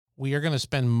we are going to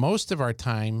spend most of our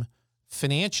time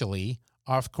financially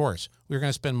off course. We're going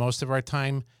to spend most of our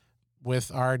time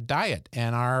with our diet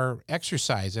and our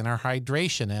exercise and our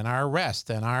hydration and our rest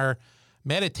and our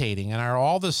meditating and our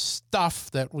all the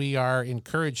stuff that we are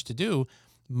encouraged to do.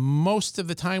 Most of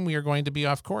the time we are going to be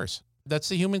off course. That's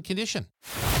the human condition.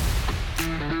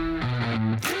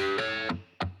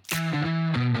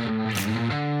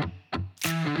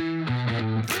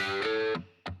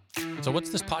 So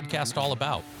what's this podcast all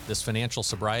about, this financial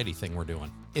sobriety thing we're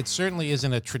doing? It certainly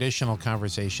isn't a traditional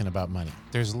conversation about money.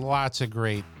 There's lots of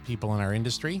great people in our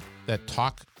industry that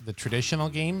talk the traditional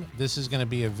game. This is going to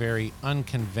be a very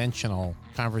unconventional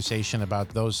conversation about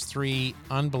those three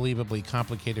unbelievably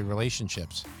complicated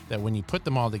relationships that when you put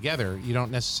them all together, you don't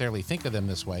necessarily think of them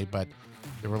this way, but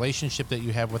the relationship that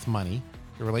you have with money,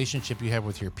 the relationship you have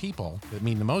with your people that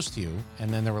mean the most to you, and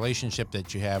then the relationship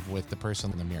that you have with the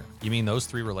person in the mirror. You mean those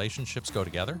three relationships go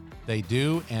together? They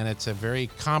do, and it's a very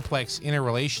complex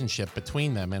interrelationship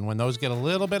between them. And when those get a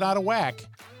little bit out of whack,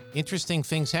 interesting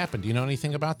things happen. Do you know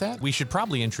anything about that? We should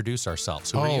probably introduce ourselves.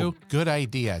 Who are you? Good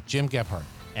idea. Jim Gebhardt.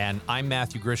 And I'm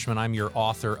Matthew Grishman. I'm your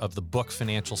author of the book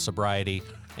Financial Sobriety,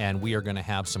 and we are going to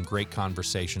have some great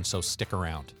conversation, so stick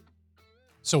around.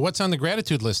 So what's on the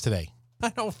gratitude list today? I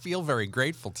don't feel very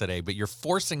grateful today, but you're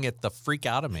forcing it the freak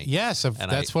out of me. Yes,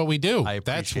 that's what we do. I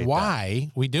That's appreciate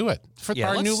why we do it. For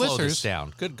our let's new slow listeners, this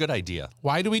down. Good idea.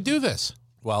 Why do we do this?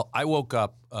 Well, I woke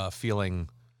up feeling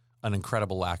an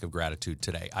incredible lack of gratitude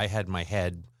today. I had my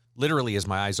head, literally as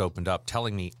my eyes opened up,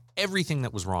 telling me everything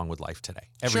that was wrong with life today.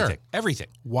 Everything.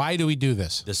 Why do we do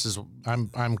this? This is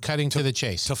I'm cutting to the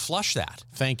chase. to flush that,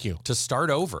 Thank you. to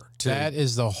start over. That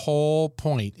is the whole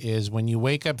point, is when you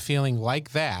wake up feeling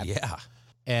like that, Yeah.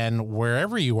 and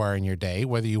wherever you are in your day,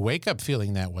 whether you wake up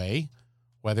feeling that way,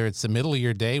 whether it's the middle of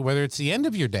your day, whether it's the end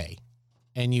of your day,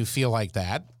 and you feel like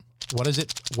that, what does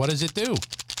it do?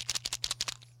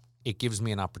 It gives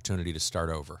me an opportunity to start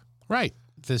over. Right.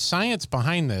 The science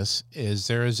behind this is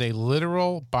there is a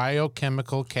literal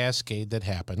biochemical cascade that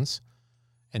happens,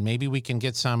 and maybe we can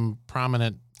get some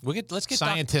prominent Let's get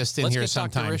scientist in here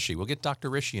sometime. Dr. Rishi. We'll get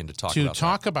Dr. Rishi in to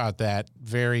talk about that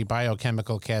very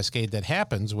biochemical cascade that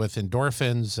happens with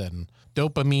endorphins and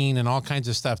dopamine and all kinds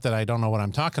of stuff that I don't know what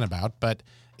I'm talking about, but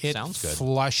it Sounds good.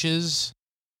 flushes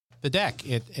the deck.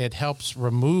 It helps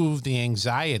remove the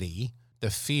anxiety, the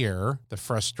fear, the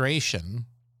frustration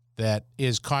that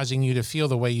is causing you to feel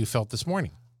the way you felt this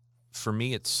morning. For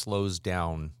me, it slows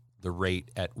down the rate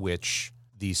at which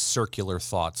these circular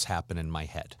thoughts happen in my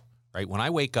head. Right? When I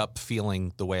wake up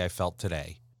feeling the way I felt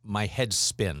today, my head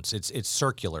spins. It's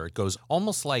circular. It goes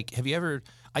almost like,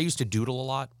 I used to doodle a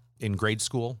lot in grade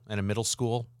school and in middle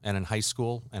school and in high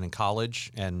school and in college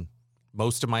and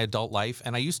most of my adult life.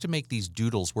 And I used to make these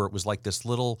doodles where it was like this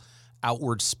little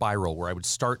outward spiral where I would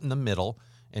start in the middle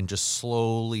and just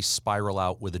slowly spiral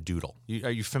out with a doodle.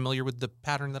 Are you familiar with the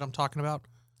pattern that I'm talking about?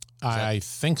 I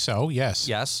think so, yes.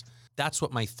 Yes. That's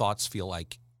what my thoughts feel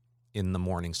like in the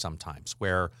morning sometimes,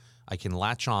 where I can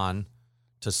latch on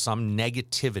to some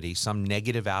negativity, some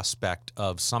negative aspect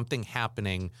of something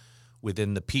happening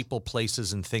within the people,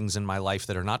 places, and things in my life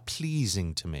that are not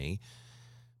pleasing to me.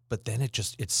 But then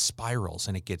it spirals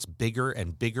and it gets bigger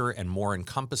and bigger and more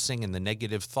encompassing, and the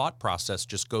negative thought process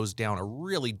just goes down a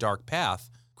really dark path.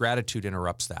 Gratitude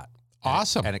interrupts that.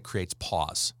 Awesome. And it creates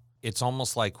pause. It's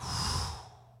almost like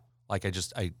I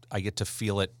get to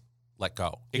feel it let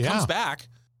go. It comes back,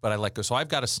 but I let go. So I've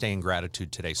got to stay in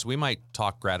gratitude today. So we might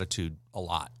talk gratitude a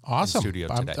lot Awesome. in studio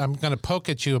today. I'm going to poke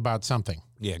at you about something.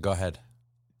 Yeah, go ahead.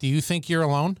 Do you think you're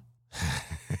alone?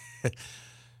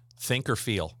 Think or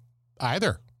feel?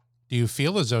 Either. Do you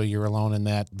feel as though you're alone in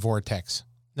that vortex?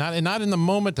 Not in the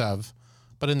moment of,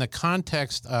 but in the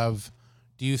context of,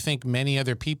 do you think many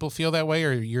other people feel that way,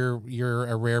 or you're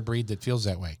a rare breed that feels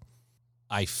that way?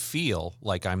 I feel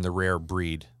like I'm the rare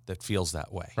breed that feels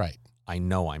that way. Right. I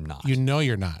know I'm not. You know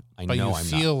you're not. But you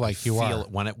feel like you are.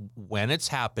 When it's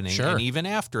happening, Sure. and even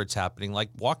after it's happening, like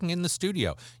walking in the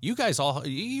studio. You guys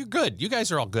you're good. You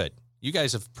guys are all good. You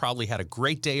guys have probably had a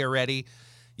great day already.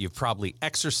 You've probably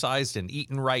exercised and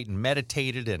eaten right and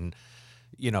meditated and,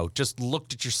 just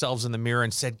looked at yourselves in the mirror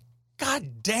and said,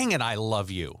 God dang it, I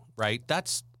love you, right?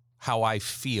 That's how I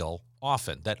feel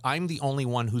often, that I'm the only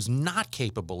one who's not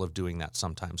capable of doing that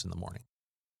sometimes in the morning.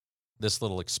 This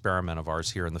little experiment of ours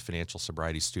here in the Financial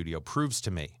Sobriety Studio proves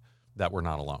to me that we're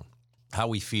not alone. How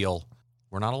we feel,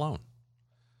 we're not alone.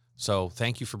 So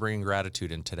thank you for bringing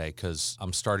gratitude in today, because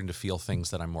I'm starting to feel things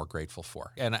that I'm more grateful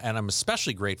for. And I'm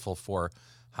especially grateful for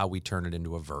how we turn it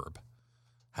into a verb,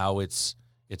 how it's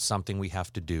something we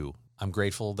have to do. I'm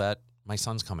grateful that my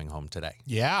son's coming home today.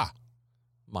 Yeah.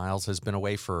 Miles has been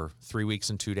away for 3 weeks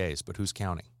and 2 days, but who's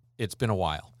counting? It's been a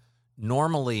while.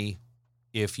 Normally,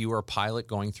 if you are a pilot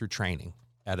going through training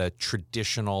at a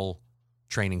traditional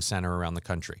training center around the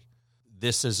country,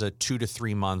 this is a 2 to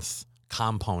 3 month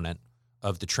component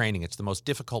of the training. It's the most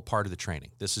difficult part of the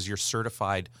training. This is your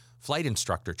certified flight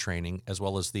instructor training as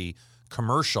well as the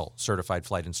commercial certified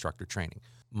flight instructor training.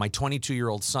 My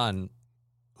 22-year-old son,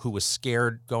 who was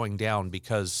scared going down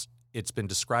because it's been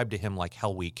described to him like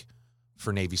Hell Week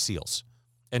for Navy SEALs.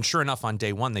 And sure enough, on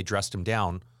day one, they dressed him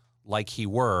down like he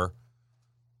were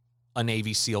a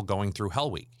Navy SEAL going through Hell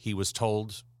Week. He was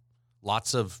told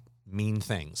lots of mean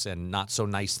things and not so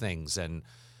nice things, and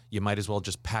you might as well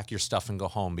just pack your stuff and go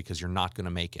home because you're not going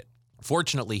to make it.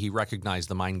 Fortunately, he recognized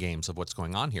the mind games of what's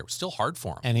going on here. It was still hard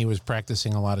for him. And he was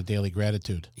practicing a lot of daily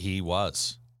gratitude. He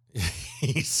was.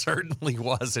 He certainly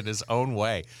was in his own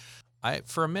way.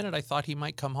 For a minute, I thought he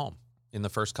might come home in the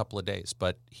first couple of days,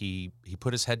 but he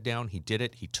put his head down. He did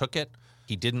it. He took it.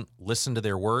 He didn't listen to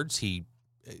their words.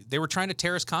 They were trying to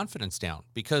tear his confidence down,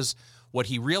 because what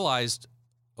he realized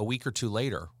a week or two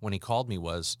later when he called me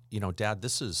was, Dad,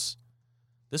 this is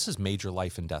major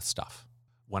life and death stuff.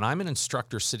 When I'm an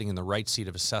instructor sitting in the right seat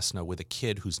of a Cessna with a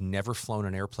kid who's never flown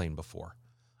an airplane before,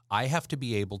 I have to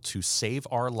be able to save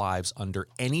our lives under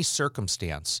any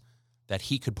circumstance that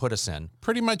he could put us in.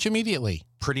 Pretty much immediately.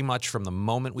 Pretty much from the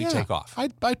moment we take off.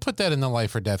 I'd put that in the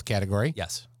life or death category.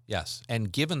 Yes.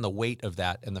 And given the weight of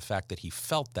that and the fact that he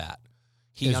felt that,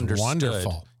 he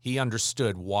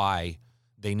understood why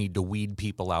they need to weed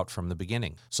people out from the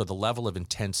beginning. So the level of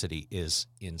intensity is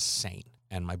insane.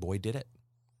 And my boy did it.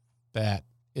 That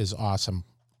is awesome.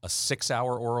 A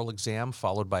 6-hour oral exam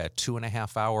followed by a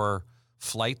 2.5-hour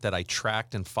flight that I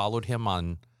tracked and followed him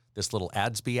on this little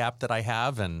Adsby app that I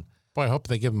have. And boy, I hope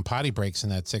they give him potty breaks in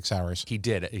that 6 hours. He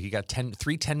did. He got 3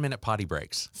 10-minute potty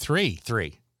breaks. Three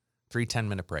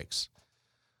 10-minute breaks.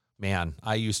 Man,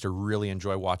 I used to really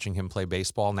enjoy watching him play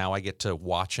baseball. Now I get to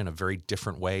watch in a very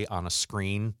different way on a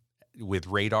screen with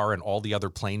radar and all the other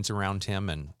planes around him,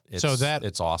 and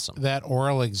it's awesome. That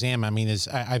oral exam,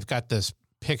 I've got this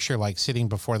picture like sitting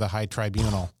before the high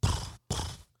tribunal.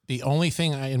 The only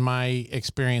thing in my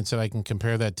experience that I can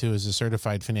compare that to is a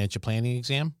certified financial planning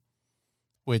exam,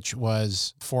 which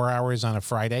was 4 hours on a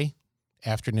Friday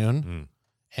afternoon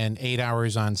and 8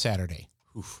 hours on Saturday.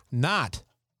 Oof. Not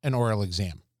an oral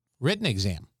exam, written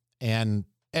exam. And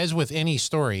as with any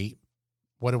story,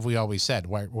 what have we always said?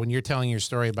 When you're telling your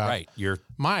story about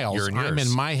Miles, I'm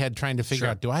in my head trying to figure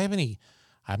out, do I have any,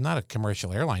 I'm not a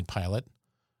commercial airline pilot.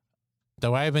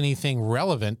 Do I have anything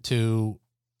relevant to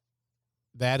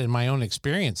that in my own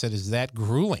experience that is that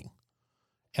grueling?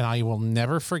 And I will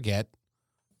never forget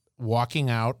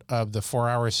walking out of the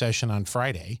 4-hour session on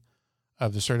Friday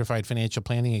of the certified financial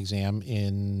planning exam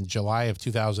in July of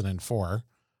 2004.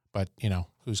 But,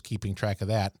 who's keeping track of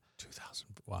that? 2000.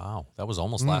 Wow. That was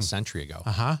almost last century ago.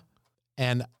 Uh-huh.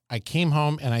 And I came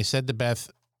home and I said to Beth,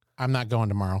 I'm not going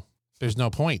tomorrow. There's no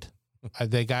point.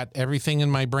 They got everything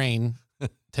in my brain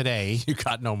today. You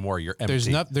got no more. You're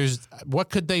empty. What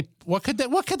could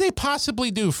they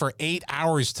possibly do for 8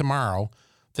 hours tomorrow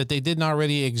that they didn't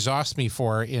already exhaust me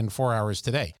for in 4 hours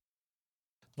today?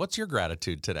 What's your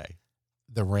gratitude today?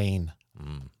 The rain.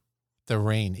 The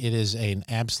rain. It is an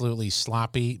absolutely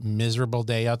sloppy, miserable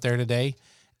day out there today,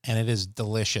 and it is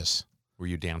delicious. Were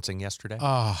you dancing yesterday?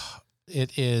 Oh,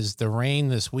 it is. The rain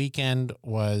this weekend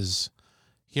was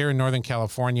here in Northern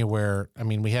California where,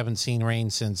 we haven't seen rain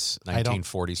since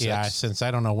 1946. Since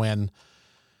I don't know when.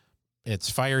 It's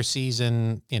fire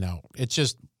season. It's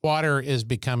just water is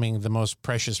becoming the most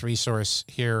precious resource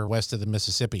here west of the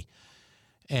Mississippi.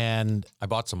 And I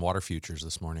bought some water futures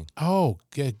this morning. Oh,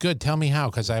 good. Tell me how,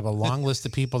 because I have a long list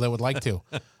of people that would like to.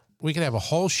 We could have a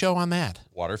whole show on that.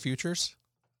 Water futures?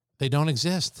 They don't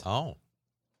exist. Oh.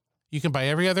 You can buy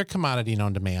every other commodity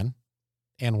known to man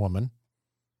and woman,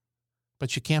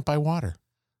 but you can't buy water.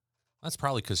 That's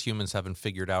probably because humans haven't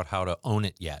figured out how to own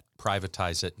it yet,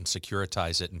 privatize it and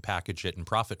securitize it and package it and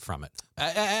profit from it.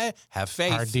 Have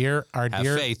faith. Have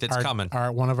faith. It's coming.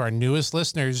 One of our newest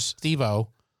listeners, Steve-O,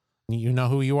 you know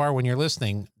who you are when you're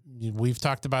listening. We've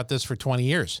talked about this for 20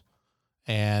 years.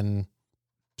 And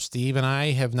Steve and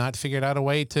I have not figured out a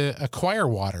way to acquire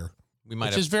water,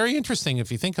 which is very interesting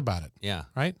if you think about it. Yeah.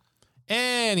 Right?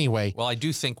 Anyway. Well, I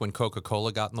do think when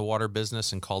Coca-Cola got in the water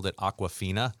business and called it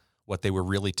Aquafina, what they were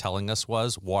really telling us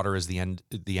was water is the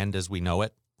end as we know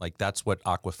it. Like that's what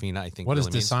Aquafina, I think. What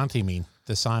really does Dasani mean?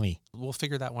 Dasani. We'll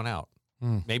figure that one out.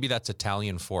 Maybe that's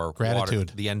Italian for gratitude.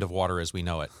 Water, the end of water as we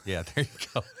know it. Yeah, there you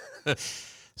go.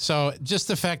 So just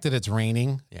the fact that it's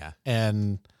raining,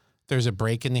 and there's a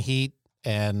break in the heat,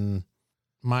 and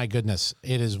My goodness,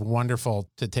 it is wonderful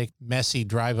to take messy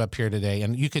drive up here today.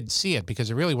 And you could see it because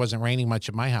it really wasn't raining much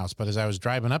at my house. But as I was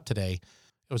driving up today,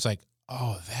 it was like,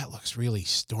 oh, that looks really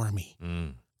stormy.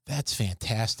 That's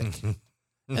fantastic. And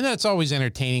that's always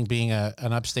entertaining being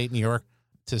an upstate New York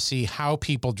to see how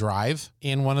people drive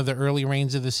in one of the early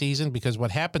rains of the season. Because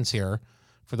what happens here,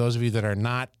 for those of you that are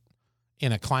not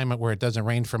in a climate where it doesn't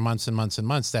rain for months and months and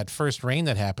months, that first rain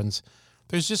that happens,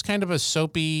 there's just kind of a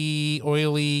soapy,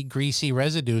 oily, greasy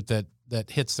residue that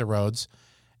hits the roads,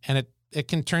 and it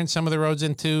can turn some of the roads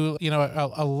into,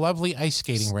 a lovely ice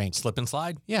skating rink. Slip and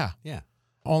slide? Yeah. Yeah.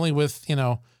 Only with,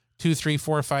 2, 3,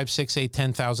 4, 5, 6, 8,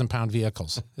 10,000 pound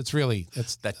vehicles.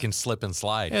 That can slip and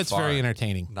slide. It's far. very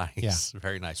entertaining. Nice. Yeah.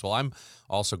 Very nice. Well, I'm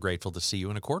also grateful to see you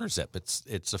in a quarter zip.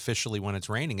 It's officially, when it's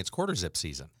raining, it's quarter zip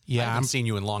season. Yeah. I haven't seen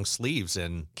you in long sleeves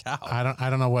and cow. I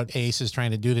don't know what Ace is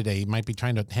trying to do today. He might be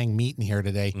trying to hang meat in here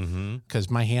today because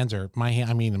my hands are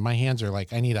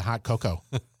like, I need a hot cocoa.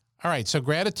 All right. So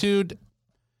gratitude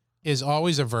is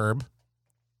always a verb.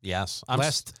 Yes.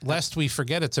 Lest we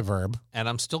forget it's a verb. And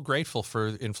I'm still grateful for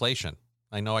inflation.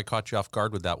 I know I caught you off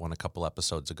guard with that one a couple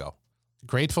episodes ago.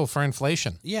 Grateful for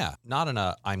inflation. Yeah. Not in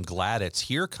a I'm glad it's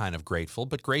here kind of grateful,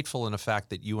 but grateful in the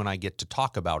fact that you and I get to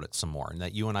talk about it some more, and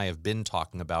that you and I have been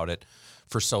talking about it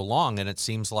for so long. And it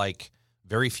seems like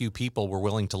very few people were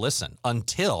willing to listen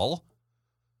until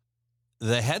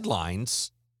the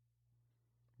headlines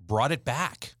brought it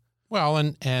back. Well,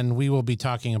 and we will be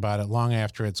talking about it long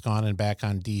after it's gone and back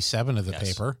on D7 of the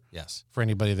paper. Yes. For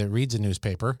anybody that reads a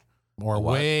newspaper, or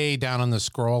What? way down on the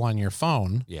scroll on your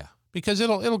phone. Yeah. Because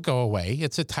it'll go away.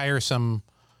 It's a tiresome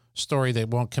story that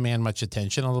won't command much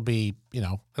attention. It'll be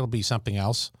something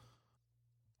else.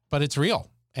 But it's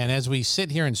real. And as we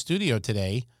sit here in studio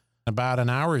today, about an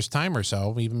hour's time or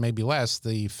so, even maybe less,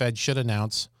 the Fed should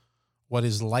announce what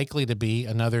is likely to be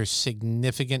another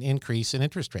significant increase in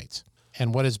interest rates.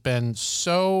 And what has been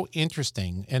so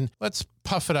interesting, and let's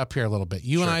puff it up here a little bit.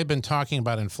 You and I have been talking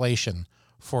about inflation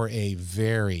for a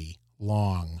very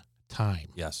long time.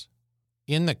 Yes.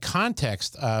 In the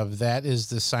context of that is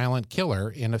the silent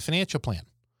killer in a financial plan.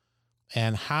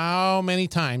 And how many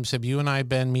times have you and I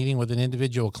been meeting with an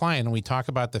individual client and we talk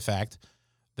about the fact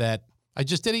that I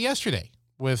just did it yesterday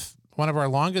with one of our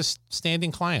longest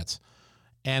standing clients.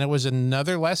 And it was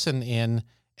another lesson in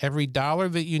every dollar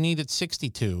that you need at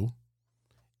 62.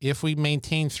 If we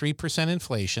maintain 3%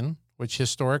 inflation, which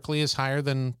historically is higher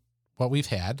than what we've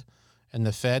had, and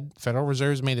the Federal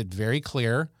Reserve's made it very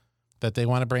clear that they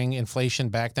want to bring inflation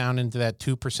back down into that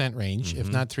 2% range, if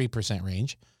not 3%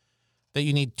 range, that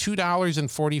you need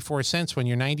 $2.44 when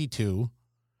you're 92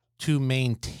 to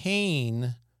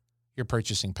maintain your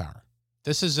purchasing power.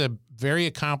 This is a very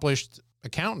accomplished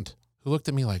accountant who looked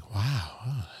at me like,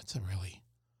 wow, that's a really,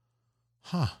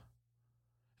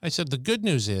 I said, the good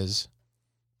news is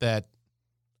that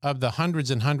of the hundreds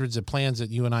and hundreds of plans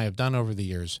that you and I have done over the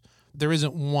years, there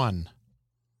isn't one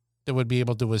that would be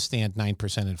able to withstand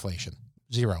 9% inflation.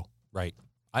 Zero. Right.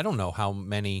 I don't know how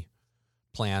many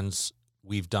plans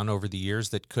we've done over the years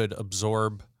that could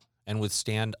absorb and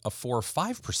withstand a 4 or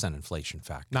 5% inflation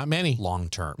factor. Not many. Long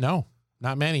term. No,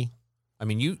 not many. I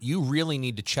mean, you really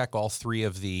need to check all three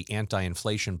of the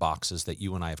anti-inflation boxes that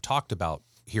you and I have talked about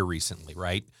here recently,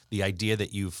 right? The idea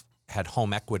that you've had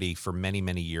home equity for many,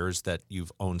 many years, that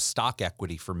you've owned stock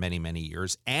equity for many, many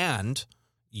years, and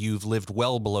you've lived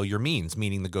well below your means,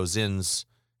 meaning the goes-ins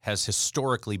has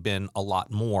historically been a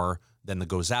lot more than the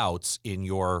goes-outs in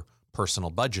your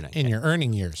personal budgeting. In your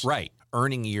earning years. Right.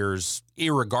 Earning years,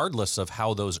 irregardless of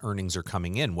how those earnings are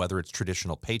coming in, whether it's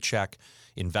traditional paycheck,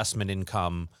 investment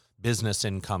income, business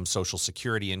income, Social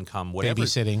Security income, whatever.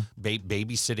 Babysitting.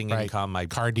 Babysitting Right. income.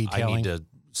 Car detailing. I need to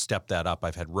step that up.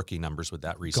 I've had rookie numbers with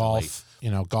that recently.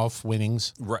 Golf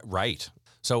winnings. Right.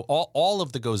 So all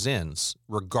of the goes-ins,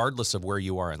 regardless of where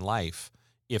you are in life,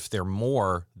 if they're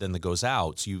more than the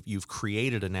goes-outs, you've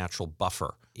created a natural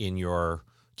buffer in your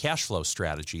cash flow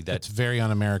strategy That's very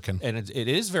un-American. And it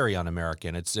is very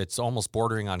un-American. It's almost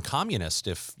bordering on communist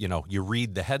if you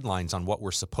read the headlines on what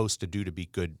we're supposed to do to be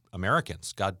good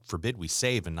Americans. God forbid we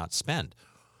save and not spend.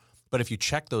 But if you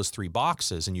check those three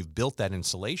boxes and you've built that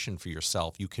insulation for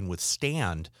yourself, you can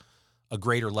withstand a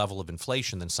greater level of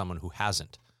inflation than someone who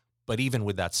hasn't. But even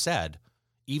with that said,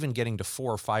 even getting to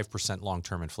 4 or 5%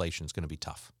 long-term inflation is going to be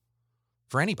tough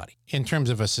for anybody. In terms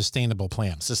of a sustainable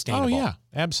plan. Sustainable. Oh, yeah,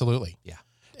 absolutely. Yeah.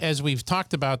 As we've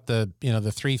talked about the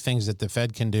three things that the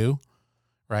Fed can do,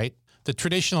 right? The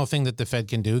traditional thing that the Fed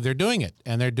can do, they're doing it,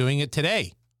 and they're doing it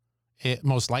today. It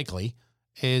most likely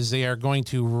is they are going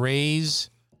to raise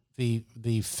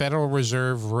the Federal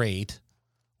Reserve rate,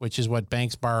 which is what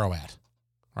banks borrow at,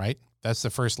 right? That's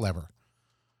the first lever.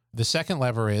 The second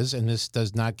lever is, and this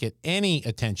does not get any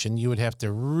attention, you would have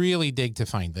to really dig to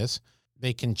find this,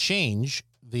 they can change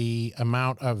the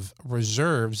amount of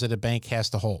reserves that a bank has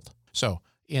to hold. So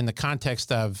in the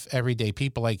context of everyday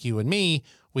people like you and me,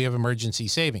 we have emergency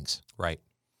savings. Right.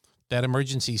 That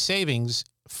emergency savings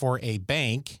for a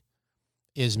bank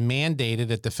is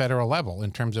mandated at the federal level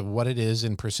in terms of what it is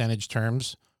in percentage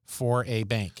terms for a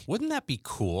bank. Wouldn't that be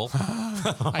cool?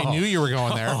 I knew you were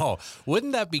going there. Oh,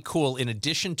 wouldn't that be cool? In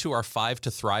addition to our 5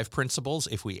 to Thrive principles,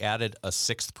 if we added a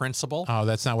 6th principle? Oh,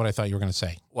 that's not what I thought you were going to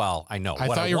say. Well, I know. I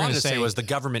What thought I you were wanted gonna to say say- was the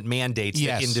government mandates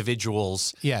Yes. that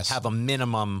individuals Yes. have a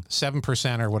minimum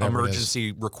 7% or whatever it is.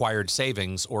 emergency required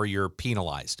savings or you're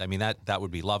penalized. I mean, that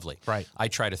would be lovely. Right. I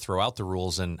try to throw out the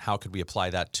rules and how could we apply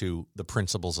that to the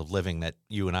principles of living that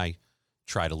you and I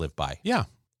try to live by? Yeah.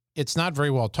 It's not very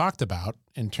well talked about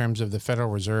in terms of the Federal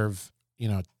Reserve,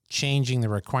 changing the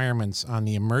requirements on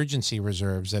the emergency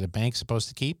reserves that a bank's supposed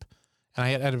to keep. And I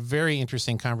had a very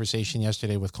interesting conversation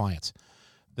yesterday with clients.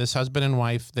 This husband and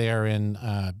wife, they are in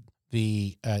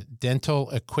the dental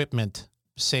equipment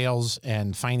sales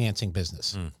and financing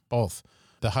business, both.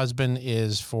 The husband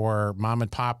is for mom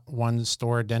and pop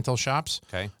one-store dental shops.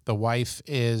 Okay. The wife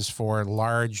is for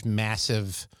large,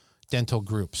 massive dental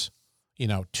groups,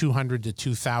 200 to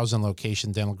 2,000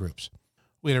 location dental groups.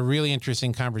 We had a really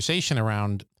interesting conversation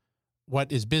around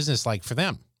what is business like for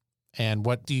them and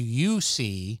what do you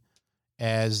see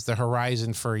as the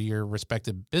horizon for your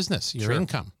respective business, your Sure.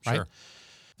 income, right? Sure.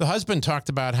 The husband talked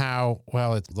about how,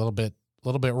 well, it's a little bit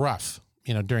rough.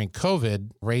 During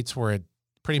COVID, rates were at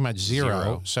pretty much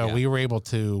zero. So yeah. we were able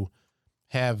to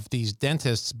have these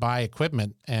dentists buy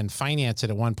equipment and finance it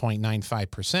at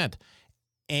 1.95%.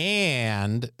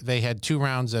 And they had 2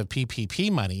 rounds of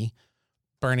PPP money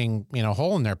burning, a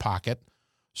hole in their pocket.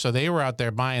 So they were out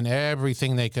there buying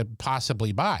everything they could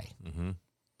possibly buy. Mm-hmm.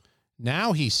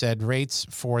 Now he said rates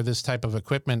for this type of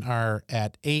equipment are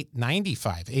at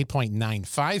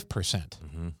 8.95%.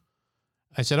 Mm-hmm.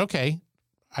 I said, okay,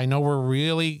 I know we're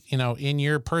really, in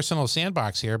your personal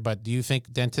sandbox here, but do you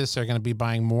think dentists are going to be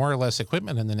buying more or less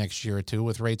equipment in the next year or two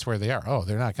with rates where they are? Oh,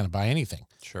 they're not going to buy anything.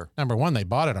 Sure. Number one, they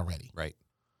bought it already. Right.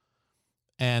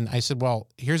 And I said, well,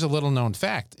 here's a little known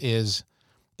fact is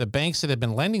the banks that have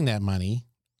been lending that money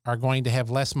are going to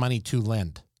have less money to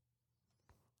lend.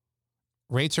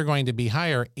 Rates are going to be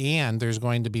higher and there's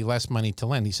going to be less money to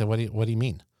lend. He said, what do you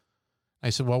mean? I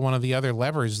said, well, one of the other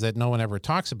levers that no one ever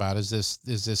talks about is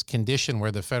this condition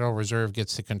where the Federal Reserve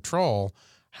gets to control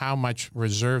how much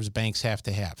reserves banks have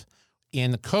to have.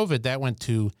 In COVID, that went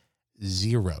to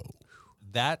 0.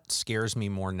 That scares me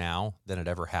more now than it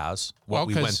ever has. What Well,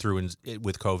 we 'cause- went through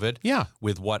with COVID, Yeah.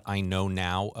 with what I know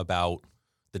now about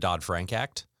the Dodd-Frank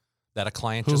Act that a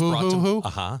client Who?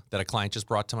 that a client just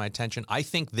brought to my attention. I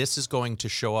think this is going to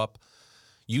show up.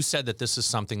 You said that this is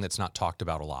something that's not talked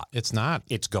about a lot. It's not.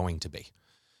 It's going to be,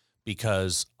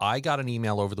 because I got an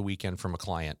email over the weekend from a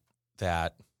client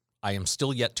that I am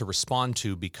still yet to respond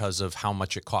to because of how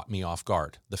much it caught me off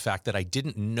guard. The fact that I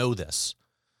didn't know this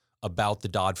about the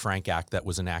Dodd-Frank Act that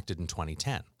was enacted in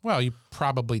 2010. Well, you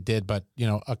probably did, but,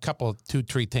 a couple,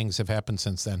 2-3 things have happened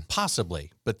since then.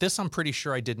 Possibly, but this I'm pretty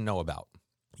sure I didn't know about.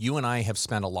 You and I have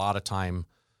spent a lot of time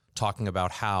talking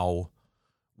about how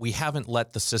we haven't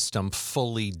let the system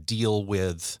fully deal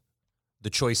with the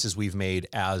choices we've made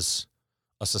as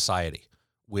a society,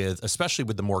 especially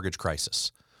with the mortgage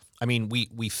crisis. I mean,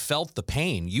 we felt the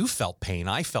pain. You felt pain.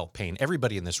 I felt pain.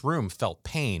 Everybody in this room felt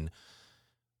pain.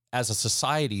 As a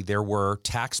society, there were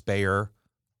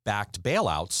taxpayer-backed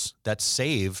bailouts that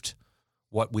saved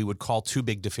what we would call too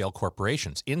big to fail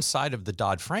corporations. Inside of the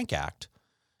Dodd-Frank Act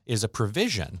is a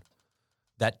provision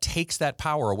that takes that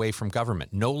power away from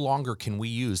government. No longer can we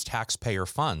use taxpayer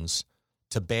funds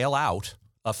to bail out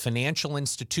a financial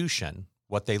institution,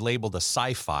 what they labeled a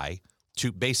sci-fi,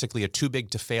 to basically a too big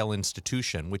to fail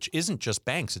institution, which isn't just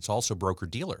banks, it's also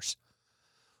broker-dealers,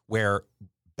 where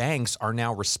banks are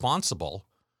now responsible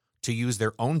to use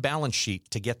their own balance sheet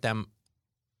to get them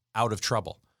out of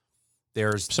trouble.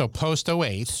 So post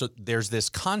 08. So there's this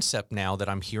concept now that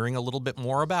I'm hearing a little bit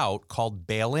more about called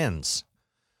bail-ins,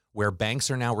 where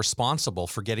banks are now responsible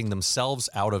for getting themselves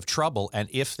out of trouble. And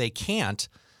if they can't,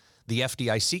 the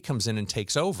FDIC comes in and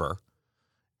takes over.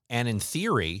 And in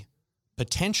theory,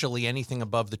 potentially anything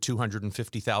above the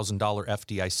 $250,000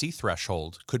 FDIC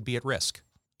threshold could be at risk.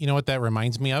 You know what that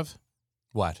reminds me of?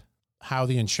 What? How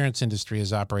the insurance industry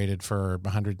has operated for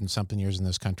 100 and something years in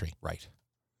this country. Right.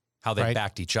 How they Right.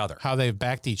 backed each other. How they've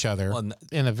backed each other Well,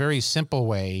 in a very simple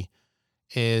way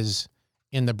is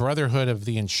in the brotherhood of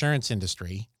the insurance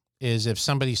industry is if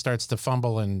somebody starts to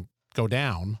fumble and go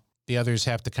down, the others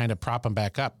have to kind of prop them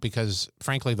back up because,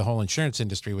 frankly, the whole insurance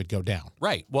industry would go down.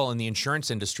 Right. Well, and the insurance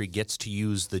industry gets to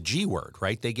use the G word,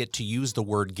 right? They get to use the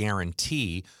word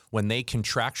guarantee when they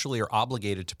contractually are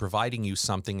obligated to providing you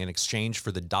something in exchange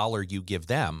for the dollar you give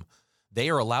them. They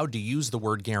are allowed to use the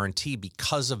word guarantee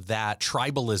because of that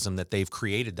tribalism that they've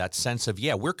created, that sense of,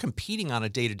 yeah, we're competing on a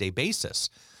day-to-day basis.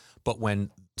 But when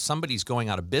somebody's going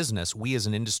out of business, we as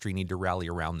an industry need to rally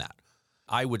around that.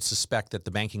 I would suspect that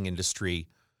the banking industry,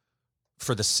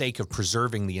 for the sake of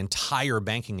preserving the entire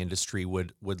banking industry,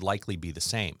 would likely be the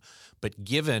same. But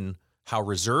given how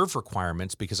reserve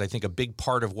requirements, because I think a big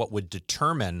part of what would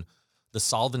determine the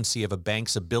solvency of a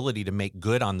bank's ability to make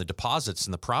good on the deposits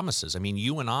and the promises. I mean,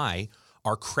 you and I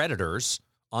are creditors,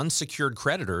 unsecured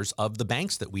creditors of the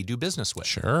banks that we do business with.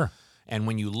 Sure. And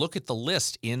when you look at the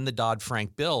list in the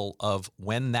Dodd-Frank bill of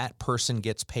when that person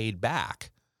gets paid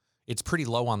back, it's pretty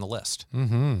low on the list.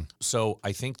 Mm-hmm. So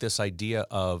I think this idea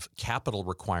of capital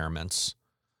requirements,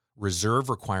 reserve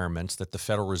requirements that the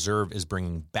Federal Reserve is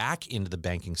bringing back into the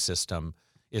banking system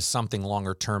is something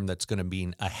longer term that's going to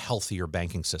mean a healthier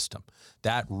banking system.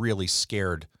 That really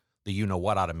scared the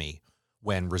you-know-what out of me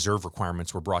when reserve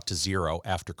requirements were brought to zero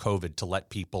after COVID to let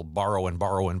people borrow and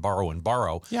borrow and borrow and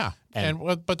borrow. Yeah,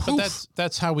 but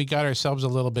that's how we got ourselves a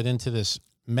little bit into this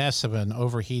mess of an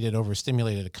overheated,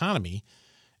 overstimulated economy.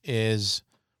 Is,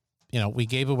 we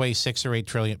gave away $6 or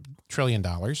 $8 trillion.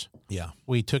 Yeah.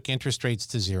 We took interest rates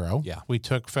to zero. Yeah. We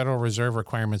took Federal Reserve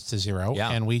requirements to zero.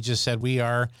 Yeah. And we just said we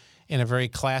are in a very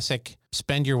classic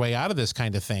spend your way out of this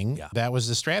kind of thing. Yeah. That was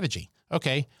the strategy.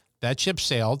 Okay, that ship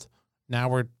sailed.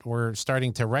 Now we're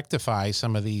starting to rectify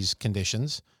some of these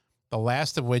conditions. The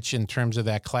last of which, in terms of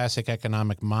that classic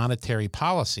economic monetary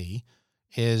policy,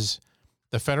 is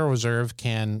the Federal Reserve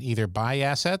can either buy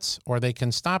assets or they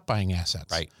can stop buying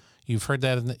assets. Right. You've heard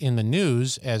that in the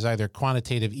news as either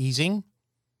quantitative easing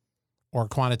or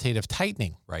quantitative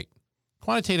tightening. Right.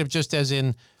 Quantitative just as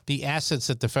in the assets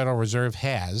that the Federal Reserve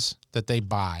has that they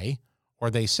buy or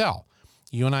they sell.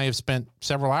 You and I have spent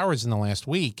several hours in the last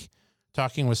week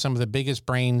talking with some of the biggest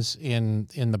brains in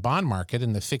the bond market,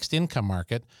 in the fixed income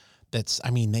market.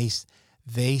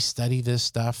 They study this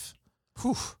stuff.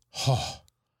 Whew.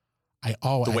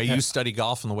 The way you study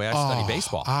golf and the way I study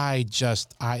baseball.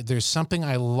 There's something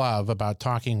I love about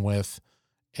talking with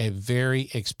a very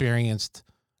experienced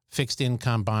fixed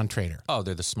income bond trader. Oh,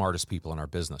 they're the smartest people in our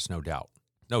business, no doubt.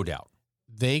 No doubt.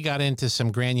 They got into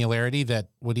some granularity that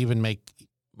would even make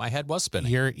my head was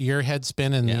spinning. Your head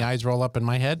spin and the eyes roll up in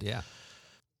my head. Yeah.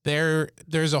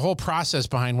 There's a whole process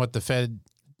behind what the Fed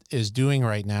is doing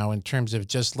right now in terms of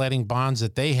just letting bonds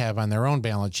that they have on their own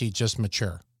balance sheet just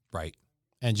mature. Right.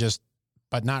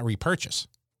 But not repurchase.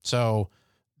 So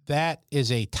that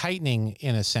is a tightening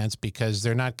in a sense because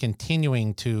they're not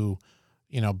continuing to,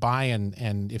 buy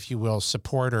and if you will,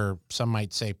 support, or some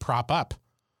might say prop up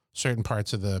certain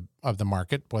parts of the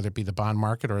market, whether it be the bond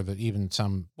market or even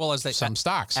some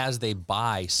stocks. As they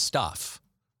buy stuff,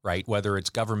 right? Whether it's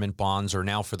government bonds or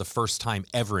now for the first time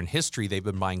ever in history, they've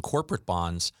been buying corporate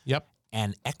bonds. Yep.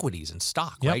 And equities and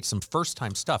stock, Yep. right? Some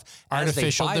first-time stuff.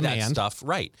 Artificial as they buy demand. that stuff,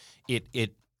 right?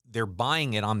 They're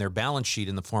buying it on their balance sheet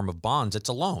in the form of bonds. It's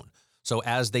a loan. So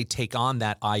as they take on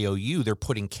that IOU, they're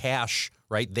putting cash,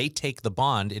 right? They take the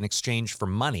bond in exchange for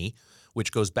money,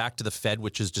 which goes back to the Fed,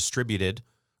 which is distributed,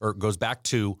 or goes back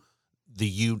to the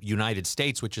United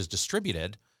States, which is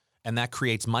distributed, and that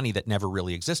creates money that never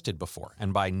really existed before.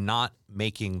 And by not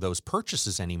making those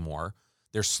purchases anymore,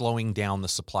 they're slowing down the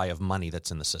supply of money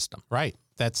that's in the system. Right.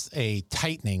 That's a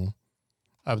tightening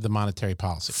of the monetary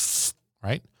policy,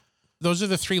 right? Those are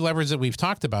the three levers that we've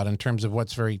talked about in terms of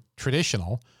what's very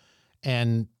traditional.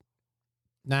 And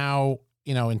now,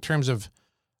 in terms of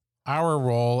our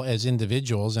role as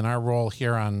individuals and our role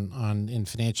here in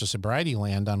financial sobriety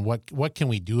land on what can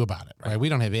we do about it, right? We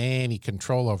don't have any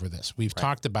control over this. We've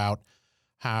talked about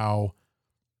how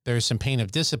there's some pain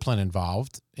of discipline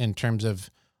involved in terms of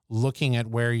looking at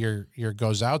where your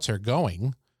goes outs are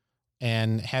going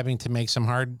and having to make some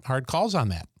hard calls on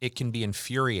that. It can be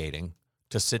infuriating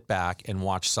to sit back and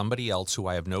watch somebody else who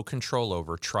I have no control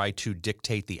over try to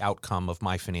dictate the outcome of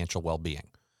my financial well-being.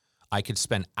 I could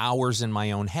spend hours in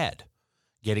my own head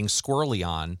getting squirrely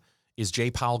on, is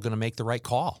Jay Powell going to make the right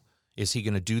call? Is he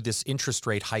going to do this interest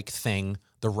rate hike thing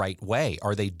the right way?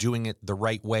 Are they doing it the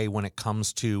right way when it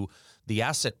comes to the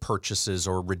asset purchases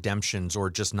or redemptions or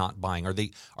just not buying? Are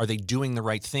they doing the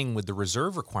right thing with the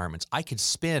reserve requirements? I could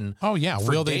spin. Oh yeah,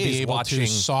 will they be able to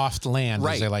soft land,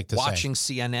 right, as they like to watching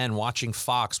say? CNN, watching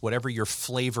Fox, whatever your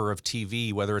flavor of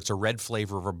TV, whether it's a red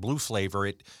flavor or a blue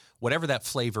flavor, whatever that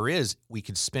flavor is, we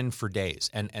could spin for days.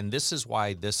 And this is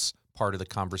why this part of the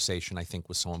conversation I think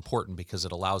was so important because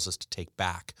it allows us to take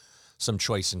back some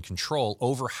choice and control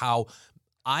over how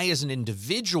I as an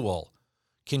individual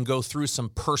can go through some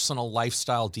personal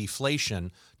lifestyle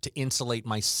deflation to insulate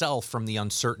myself from the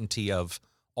uncertainty of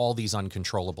all these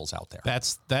uncontrollables out there.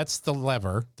 That's the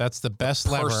lever. That's the best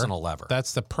lever. Personal lever.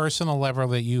 That's the personal lever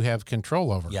that you have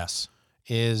control over. Yes.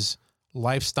 Is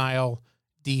lifestyle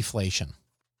deflation.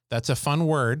 That's a fun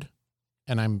word,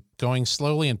 and I'm going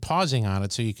slowly and pausing on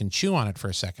it so you can chew on it for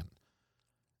a second.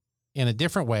 In a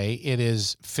different way, it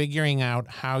is figuring out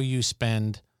how you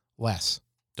spend less.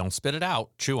 Don't spit it out.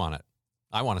 Chew on it.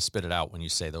 I want to spit it out when you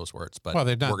say those words, but Well,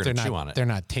 they're not. we're going to chew on it. They're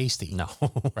not tasty. No.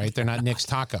 Right? They're not Nick's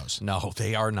Tacos. No,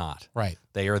 they are not. Right.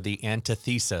 They are the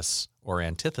antithesis or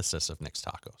antithesis of Nick's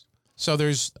Tacos. So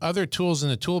there's other tools in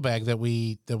the tool bag that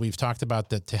we've talked about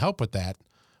that to help with that.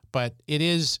 But it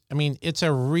is, I mean, it's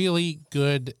a really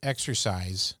good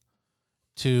exercise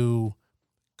to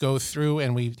go through,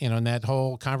 and we, in that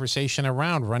whole conversation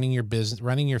around running your business,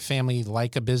 running your family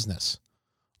like a business,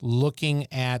 looking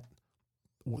at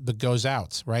the goes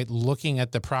outs, right? Looking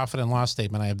at the profit and loss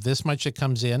statement. I have this much that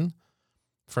comes in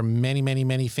from many, many,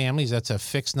 many families. That's a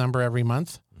fixed number every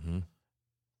month. Mm-hmm.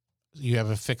 You have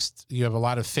a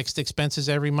lot of fixed expenses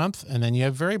every month, and then you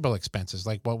have variable expenses,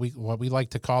 like what we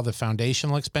like to call the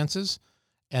foundational expenses,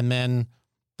 and then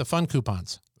the fun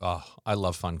coupons. Oh, I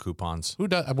love fun coupons. Who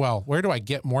does? Well, where do I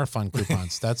get more fun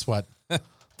coupons? That's what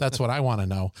I want to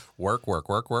know. Work.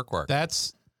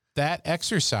 That's that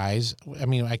exercise. I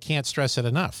mean, I can't stress it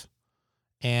enough.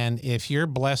 And if you're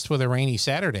blessed with a rainy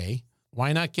Saturday,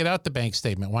 why not get out the bank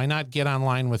statement? Why not get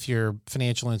online with your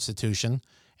financial institution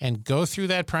and go through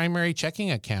that primary checking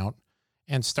account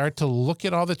and start to look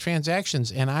at all the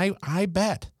transactions? And I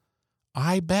bet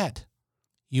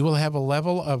you will have a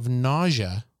level of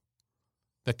nausea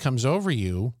that comes over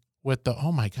you with the,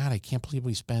 oh my God, I can't believe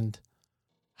we spend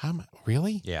how much?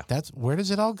 Really? Yeah. Where does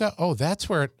it all go? Oh,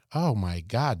 oh my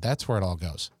God, that's where it all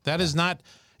goes. It's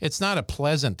not a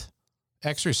pleasant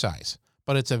exercise,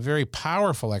 but it's a very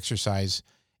powerful exercise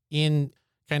in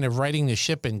kind of righting the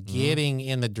ship and getting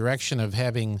in the direction of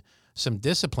having some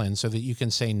discipline so that you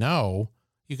can say no.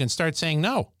 You can start saying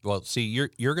no. Well, see,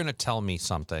 you're going to tell me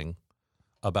something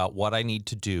about what I need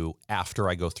to do after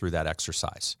I go through that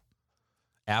exercise.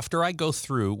 After I go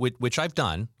through, which I've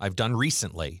done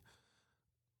recently,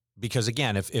 because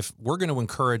again, if we're going to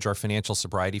encourage our financial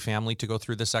sobriety family to go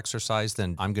through this exercise,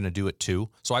 then I'm going to do it too.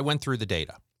 So I went through the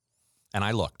data and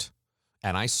I looked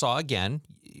and I saw again,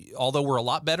 although we're a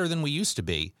lot better than we used to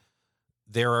be,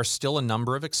 there are still a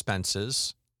number of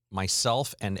expenses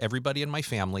myself and everybody in my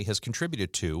family has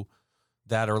contributed to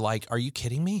that are like, are you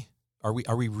kidding me? Are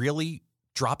we really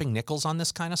dropping nickels on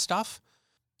this kind of stuff?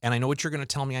 And I know what you're going to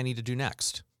tell me I need to do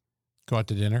next. Go out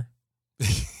to dinner?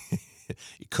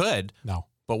 You could. No.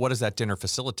 But what does that dinner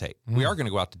facilitate? We are going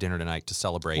to go out to dinner tonight to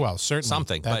celebrate certainly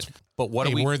something. That's but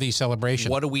what a worthy celebration.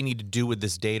 What do we need to do with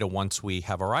this data once we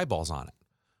have our eyeballs on it?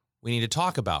 We need to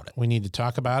talk about it. We need to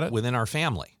talk about it within our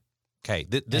family. Okay,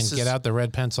 get out the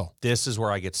red pencil. This is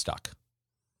where I get stuck.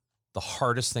 The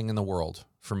hardest thing in the world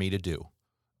for me to do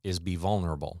is be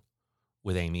vulnerable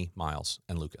with Amy, Miles,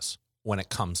 and Lucas when it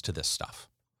comes to this stuff.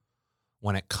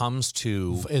 When it comes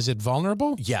to... Is it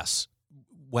vulnerable? Yes.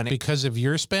 Because of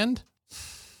your spend?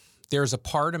 There's a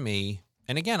part of me,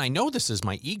 and again, I know this is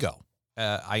my ego.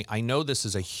 I know this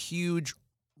is a huge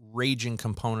raging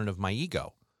component of my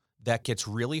ego that gets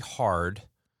really hard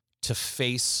to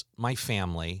face my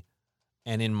family.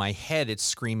 And in my head, it's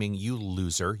screaming, you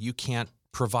loser, you can't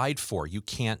provide for, you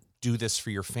can't do this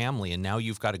for your family. And now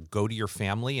you've got to go to your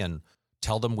family and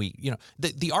tell them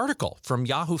the article from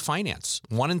Yahoo Finance,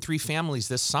 1 in 3 families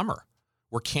this summer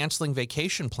were canceling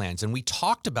vacation plans. And we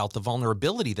talked about the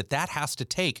vulnerability that has to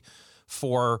take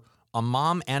for a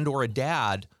mom and or a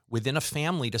dad within a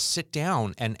family to sit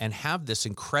down and have this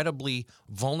incredibly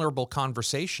vulnerable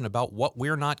conversation about what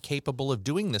we're not capable of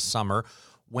doing this summer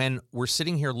when we're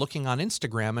sitting here looking on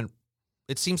Instagram and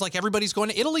it seems like everybody's going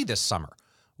to Italy this summer.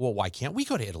 Well, why can't we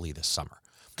go to Italy this summer?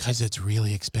 Because it's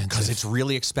really expensive. Because it's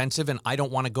really expensive, and I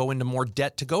don't want to go into more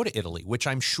debt to go to Italy, which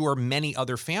I'm sure many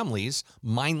other families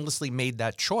mindlessly made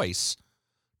that choice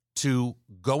to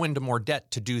go into more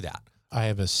debt to do that. I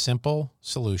have a simple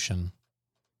solution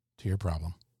to your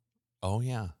problem. Oh,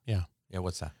 yeah. Yeah. Yeah,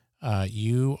 what's that?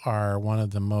 You are one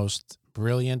of the most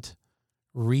brilliant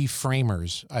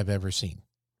reframers I've ever seen.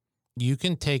 You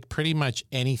can take pretty much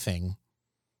anything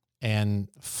and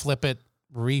flip it,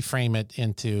 reframe it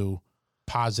into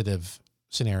positive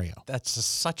scenario. That's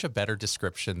such a better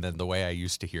description than the way I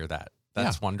used to hear that.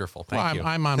 That's wonderful. Thank you.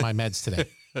 I'm on my meds today.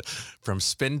 From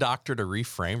spin doctor to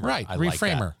reframer. Right, I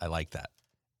reframer. Like that.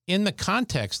 in the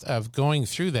context of going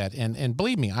through that, and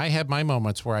believe me, I have my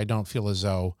moments where I don't feel as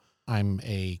though I'm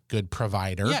a good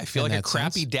provider. Yeah, I feel like a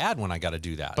crappy sense. dad when I got to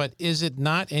do that. But is it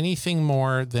not anything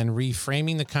more than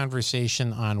reframing the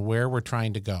conversation on where we're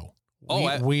trying to go?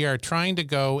 We are trying to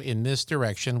go in this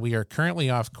direction. We are currently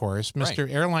off course. Mr.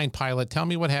 Airline Pilot, tell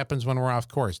me what happens when we're off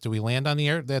course. Do we land on the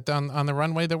on the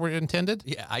runway that we're intended?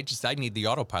 Yeah, I need the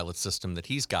autopilot system that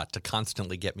he's got to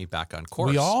constantly get me back on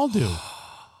course. We all do.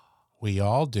 We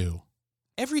all do.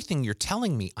 Everything you're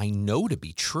telling me, I know to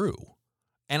be true.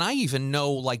 And I even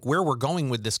know, like, where we're going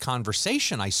with this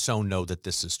conversation, I so know that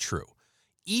this is true.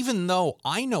 Even though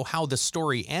I know how the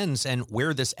story ends and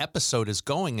where this episode is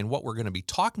going and what we're going to be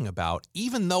talking about,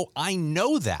 even though I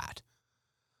know that,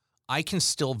 I can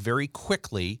still very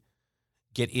quickly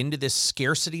get into this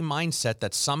scarcity mindset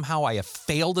that somehow I have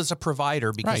failed as a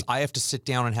provider because I have to sit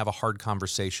down and have a hard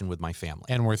conversation with my family.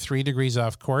 And we're 3 degrees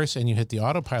off course, and you hit the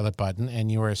autopilot button,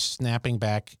 and you are snapping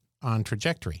back on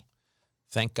trajectory.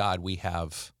 Thank God we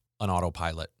have an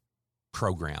autopilot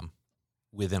program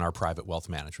within our private wealth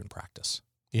management practice.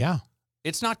 Yeah.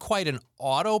 It's not quite an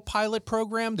autopilot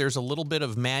program. There's a little bit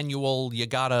of manual. You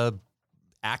got to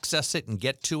access it and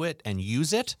get to it and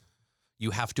use it.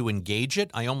 You have to engage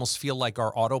it. I almost feel like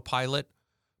our autopilot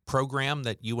program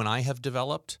that you and I have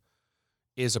developed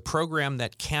is a program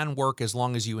that can work as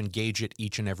long as you engage it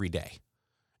each and every day.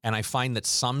 And I find that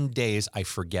some days I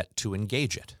forget to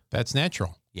engage it. That's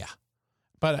natural. Yeah.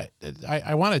 But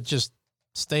I want to just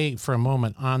stay for a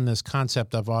moment on this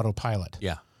concept of autopilot.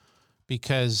 Yeah.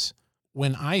 Because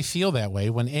when I feel that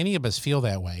way, when any of us feel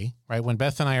that way, right? When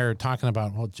Beth and I are talking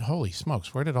about, well, holy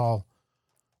smokes, where did all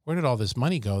this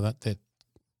money go that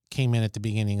came in at the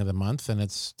beginning of the month, and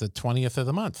it's the 20th of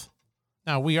the month?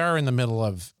 Now, we are in the middle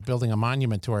of building a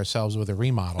monument to ourselves with a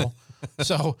remodel.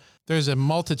 So there's a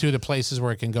multitude of places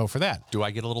where it can go for that. Do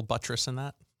I get a little buttress in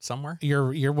that somewhere?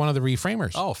 You're one of the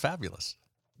reframers. Oh, fabulous.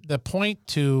 The point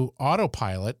to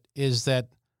autopilot is that,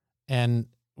 and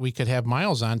we could have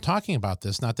Miles on talking about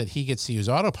this, not that he gets to use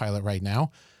autopilot right now,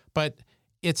 but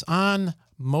it's on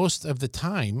most of the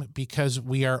time because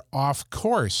we are off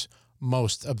course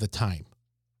most of the time.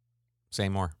 Say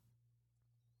more.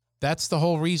 That's the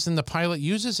whole reason the pilot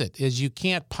uses it, is you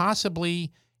can't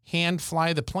possibly hand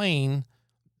fly the plane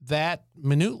that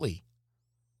minutely,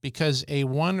 because a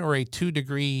 1 or a 2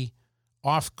 degree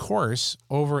off course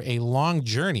over a long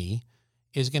journey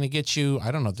is going to get you, I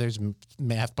don't know if there's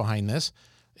math behind this,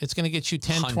 it's going to get you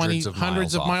 10, 20,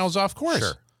 hundreds of miles off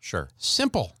course. Sure.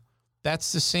 Simple.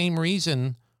 That's the same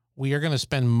reason we are going to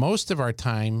spend most of our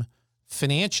time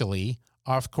financially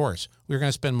off course. We're going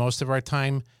to spend most of our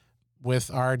time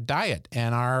with our diet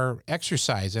and our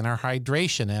exercise and our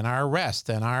hydration and our rest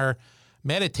and our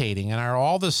meditating and our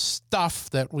all the stuff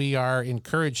that we are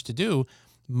encouraged to do.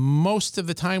 Most of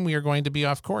the time we are going to be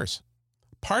off course.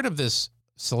 Part of this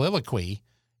soliloquy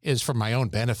is for my own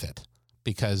benefit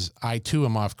because I too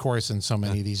am off course in so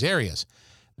many of these areas.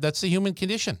 That's the human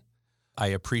condition. I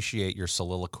appreciate your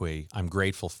soliloquy. I'm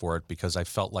grateful for it because I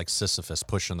felt like Sisyphus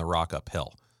pushing the rock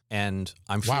uphill. And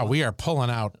I'm wow, we are pulling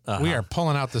out. We are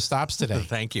pulling out the stops today.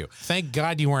 Thank you. Thank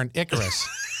God you weren't Icarus,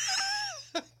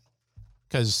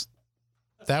 because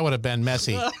that would have been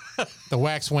messy. The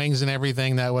wax wings and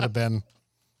everything. That would have been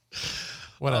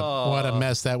what a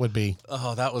mess that would be.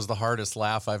 Oh, that was the hardest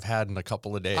laugh I've had in a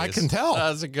couple of days. I can tell. That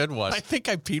was a good one. I think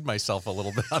I peed myself a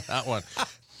little bit on that one.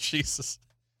 Jesus.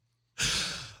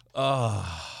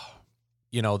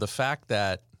 You know, the fact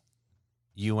that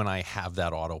you and I have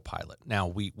that autopilot. Now,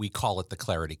 we call it the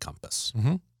clarity compass.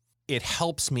 Mm-hmm. It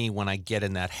helps me when I get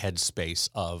in that headspace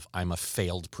of I'm a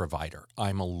failed provider.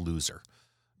 I'm a loser.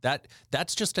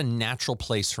 That's just a natural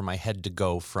place for my head to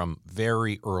go from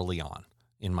very early on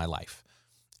in my life.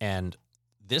 And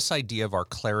this idea of our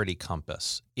clarity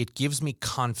compass, it gives me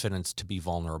confidence to be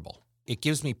vulnerable. It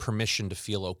gives me permission to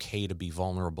feel okay to be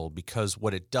vulnerable, because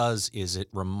what it does is it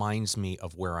reminds me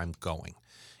of where I'm going.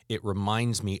 It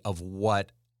reminds me of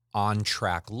what on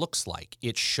track looks like.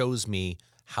 It shows me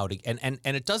how to, and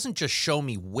it doesn't just show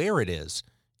me where it is,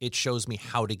 it shows me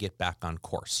how to get back on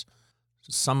course.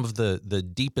 Some of the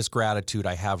deepest gratitude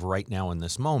I have right now in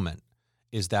this moment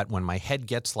is that when my head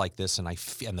gets like this and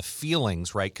the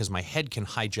feelings, right, because my head can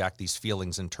hijack these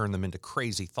feelings and turn them into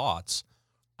crazy thoughts,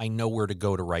 I know where to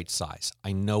go to right size.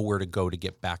 I know where to go to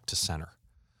get back to center.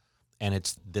 And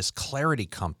it's this clarity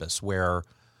compass where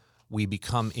we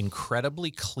become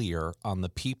incredibly clear on the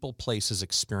people, places,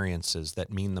 experiences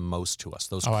that mean the most to us,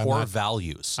 those core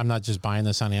values. I'm not just buying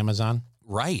this on Amazon.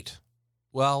 Right.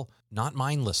 Well, not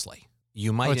mindlessly.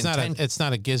 You might it's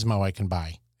not a gizmo I can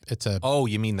buy. It's a Oh,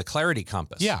 you mean the Clarity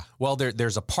Compass? Yeah. Well,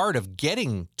 there's a part of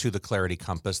getting to the Clarity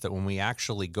Compass that when we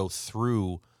actually go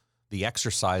through the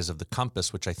exercise of the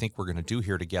compass, which I think we're going to do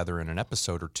here together in an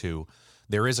episode or two,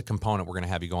 there is a component we're going to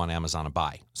have you go on Amazon and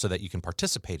buy so that you can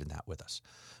participate in that with us.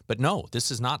 But no,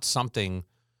 this is not something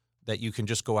that you can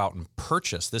just go out and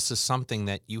purchase. This is something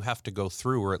that you have to go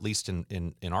through, or at least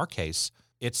in our case,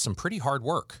 it's some pretty hard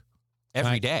work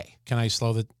every day. Can I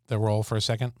slow the roll for a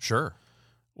second? Sure.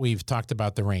 We've talked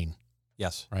about the rain,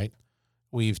 Yes. right?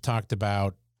 We've talked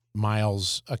about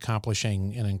Miles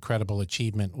accomplishing an incredible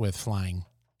achievement with flying.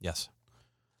 Yes.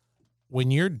 When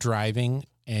you're driving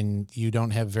and you don't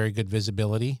have very good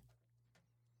visibility,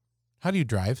 how do you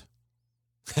drive?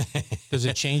 Does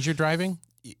it change your driving?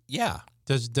 Yeah.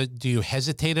 Do you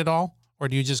hesitate at all? Or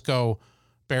do you just go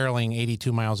barreling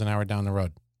 82 miles an hour down the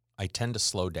road? I tend to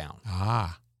slow down.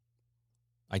 Ah.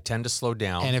 I tend to slow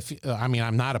down. And if,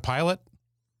 I'm not a pilot.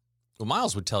 Well,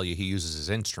 Miles would tell you he uses his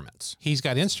instruments. He's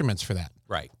got instruments for that.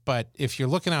 Right. But if you're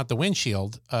looking out the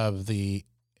windshield of the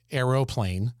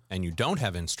aeroplane And you don't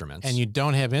have instruments. and you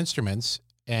don't have instruments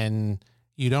and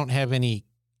you don't have any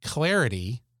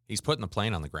clarity, he's putting the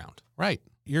plane on the ground. right,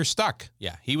 you're stuck.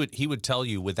 Yeah. He would tell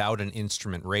you without an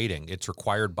instrument rating, it's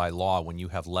required by law when you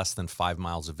have less than 5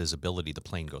 miles of visibility, the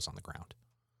plane goes on the ground.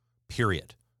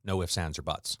 Period. No ifs, ands, or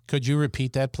buts. Could you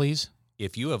repeat that, please?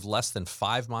 If you have less than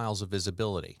 5 miles of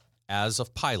visibility as a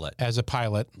pilot As a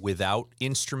pilot, without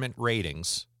instrument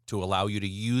ratings to allow you to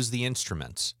use the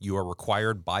instruments, you are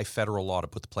required by federal law to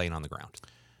put the plane on the ground.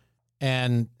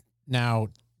 and now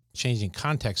changing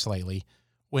context slightly,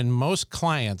 when most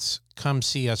clients come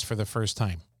see us for the first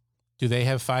time, do they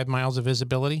have 5 miles of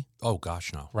visibility? Oh,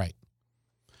 gosh, no. Right.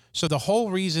 So the whole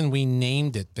reason we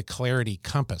named it the Clarity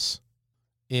Compass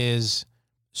is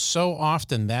so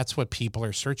often that's what people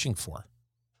are searching for,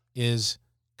 is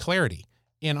clarity.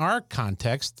 In our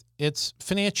context, it's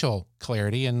financial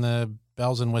clarity and the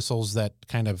bells and whistles that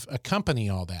kind of accompany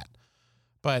all that.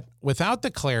 But without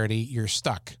the clarity, you're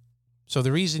stuck. So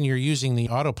the reason you're using the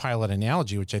autopilot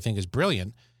analogy, which I think is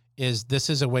brilliant, is this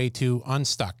is a way to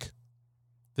unstuck.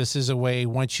 This is a way,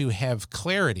 once you have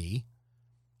clarity,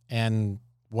 and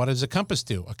what does a compass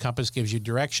do? A compass gives you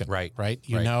direction. Right. Right.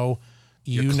 You Right. know,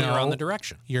 You're clear know on the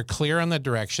direction. You're clear on the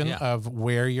direction Yeah. of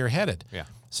where you're headed. Yeah.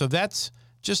 So that's,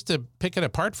 just to pick it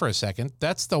apart for a second,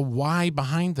 that's the why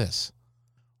behind this.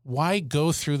 Why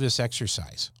go through this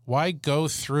exercise? Why go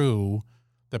through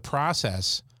the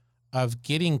process of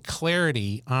getting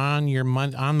clarity on your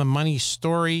on the money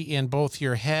story in both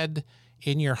your head,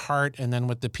 in your heart, and then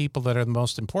with the people that are the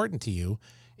most important to you,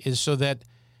 is so that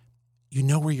you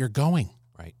know where you're going.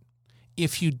 Right.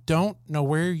 If you don't know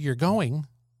where you're going,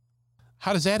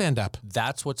 how does that end up?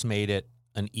 That's what's made it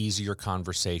an easier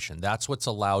conversation. That's what's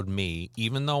allowed me,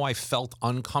 even though I felt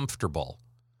uncomfortable,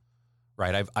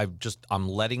 right? I'm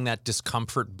letting that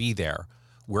discomfort be there.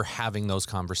 We're having those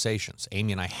conversations.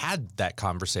 Amy and I had that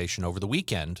conversation over the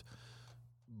weekend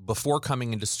before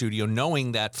coming into studio,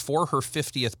 knowing that for her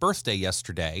 50th birthday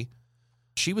yesterday,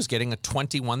 she was getting a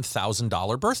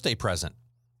 $21,000 birthday present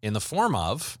in the form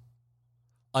of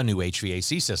a new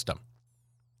HVAC system.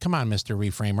 Come on, Mr.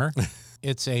 Reframer.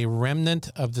 It's a remnant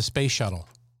of the space shuttle.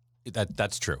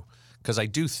 That's true, because I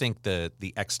do think the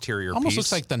exterior Almost piece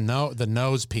looks like the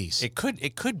nose piece. it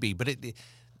could be, but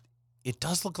it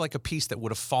does look like a piece that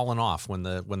would have fallen off when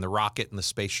the rocket and the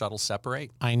space shuttle separate.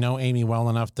 I know Amy well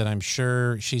enough that I'm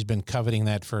sure she's been coveting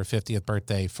that for her 50th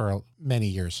birthday for many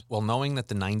years. Well, knowing that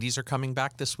the 90s are coming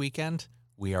back this weekend,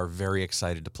 we are very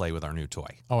excited to play with our new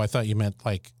toy. Oh, I thought you meant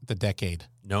like the decade.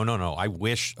 No. I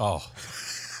wish.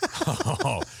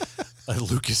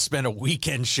 Lucas spent a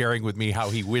weekend sharing with me how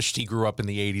he wished he grew up in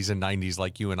the 80s and 90s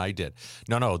like you and I did.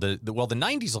 No. The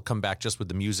 90s will come back just with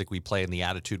the music we play and the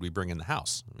attitude we bring in the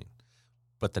house.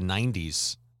 But the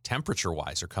 90s,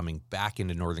 temperature-wise, are coming back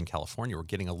into Northern California. We're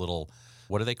getting a little,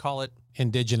 what do they call it?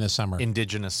 Indigenous summer.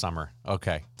 Indigenous summer.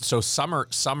 Okay. So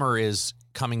summer is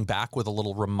coming back with a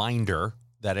little reminder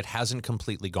that it hasn't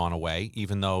completely gone away,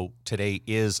 even though today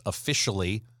is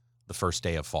officially the first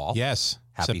day of fall. Yes.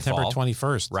 Happy September fall.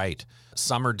 21st. Right.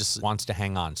 Summer just wants to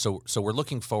hang on. So we're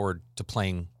looking forward to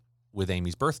playing with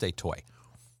Amy's birthday toy.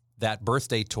 That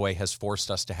birthday toy has forced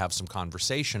us to have some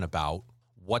conversation about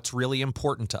what's really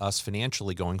important to us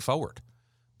financially going forward.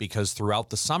 Because throughout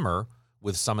the summer,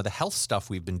 with some of the health stuff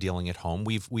we've been dealing at home,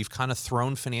 we've kind of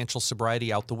thrown financial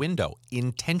sobriety out the window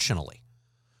intentionally,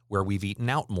 where we've eaten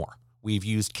out more. We've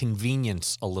used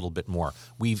convenience a little bit more.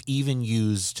 We've even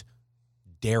used,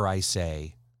 dare I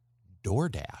say,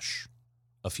 DoorDash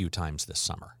a few times this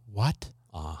summer. What?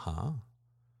 Uh-huh.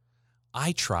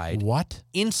 I tried What?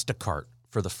 Instacart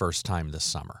for the first time this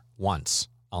summer, once.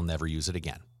 I'll never use it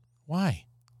again. Why?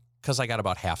 Because I got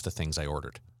about half the things I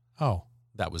ordered. Oh,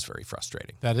 That was very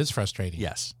frustrating. that is frustrating.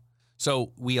 Yes.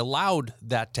 So we allowed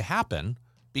that to happen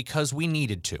because we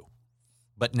needed to.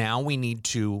 But now we need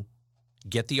to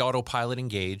get the autopilot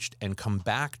engaged and come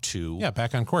back to Yeah,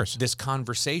 back on course. this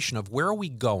conversation of where are we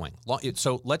going?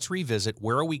 So let's revisit,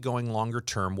 where are we going longer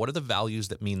term? What are the values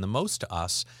that mean the most to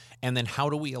us? And then how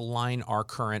do we align our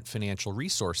current financial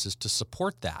resources to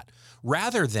support that?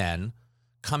 Rather than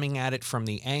coming at it from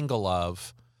the angle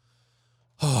of,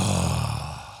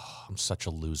 oh, I'm such a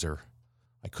loser.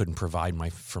 I couldn't provide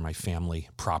for my family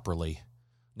properly.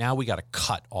 Now we got to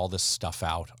cut all this stuff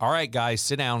out. All right, guys,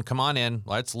 sit down. Come on in.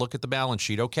 Let's look at the balance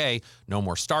sheet. Okay, no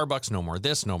more Starbucks, no more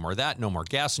this, no more that, no more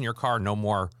gas in your car, no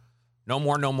more.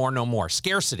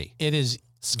 Scarcity. It is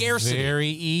Scarcity.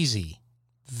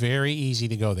 very easy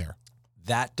to go there.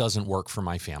 That doesn't work for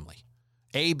my family.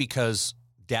 Because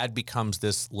dad becomes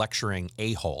this lecturing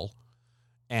a-hole,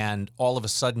 and all of a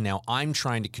sudden now I'm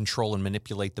trying to control and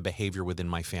manipulate the behavior within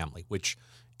my family, which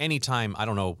anytime, I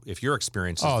don't know if your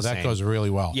experience is Oh, the that same. goes really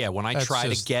well. Yeah, when I That's try to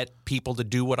just get people to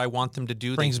do what I want them to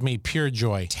do, they brings me pure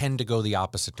joy. tend to go the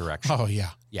opposite direction. Oh,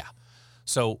 yeah. Yeah.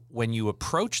 So when you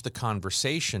approach the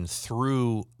conversation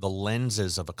through the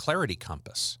lenses of a clarity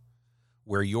compass,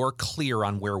 where you're clear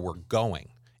on where we're going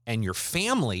and your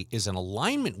family is in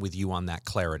alignment with you on that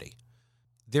clarity,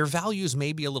 their values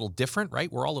may be a little different,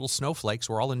 right? We're all little snowflakes.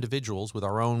 We're all individuals with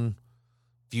our own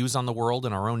views on the world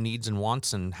and our own needs and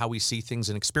wants and how we see things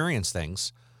and experience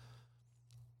things.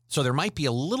 So there might be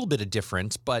a little bit of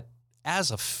difference, but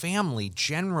as a family,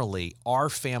 generally, our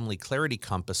family clarity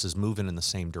compass is moving in the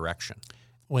same direction.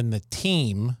 When the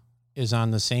team is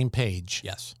on the same page,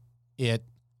 Yes. it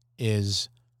is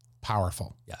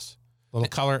powerful. Yes.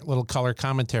 Little color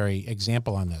commentary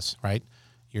example on this, right?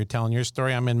 You're telling your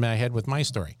story. I'm in my head with my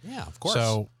story. Yeah, of course.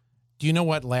 So do you know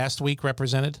what last week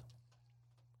represented?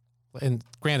 And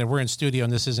granted, we're in studio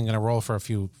and this isn't going to roll for a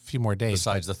few more days.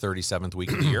 Besides the 37th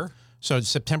week of the year? So it's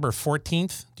September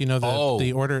 14th. Do you know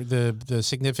the order, the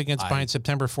significance behind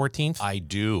September 14th? I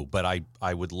do, but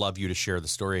I would love you to share the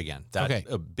story again. Okay.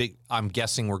 I'm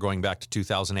guessing we're going back to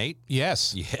 2008?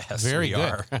 Yes. Yes, Very we good.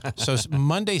 are. So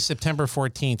Monday, September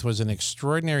 14th was an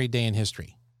extraordinary day in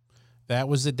history. That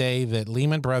was the day that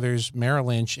Lehman Brothers, Merrill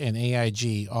Lynch, and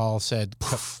AIG all said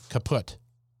kaput.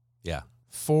 Yeah.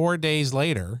 4 days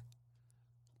later,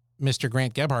 Mr.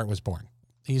 Grant Gebhardt was born.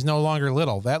 He's no longer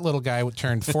little. That little guy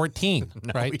turned 14,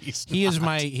 No, right? he's He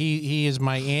is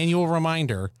my annual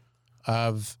reminder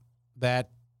of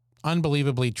that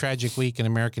unbelievably tragic week in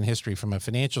American history from a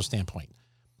financial standpoint.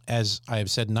 As I have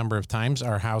said a number of times,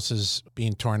 our house is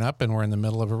being torn up and we're in the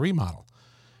middle of a remodel.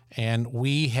 And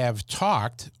we have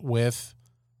talked with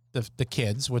the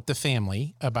kids, with the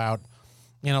family about,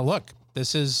 look,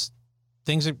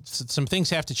 some things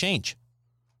have to change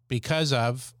because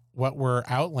of what we're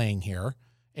outlaying here.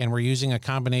 And we're using a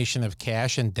combination of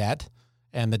cash and debt,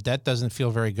 and the debt doesn't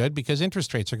feel very good because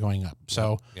interest rates are going up.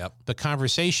 So Yep. the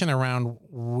conversation around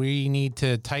we need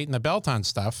to tighten the belt on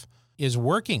stuff is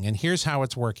working, and here's how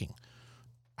it's working.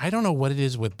 I don't know what it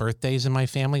is with birthdays in my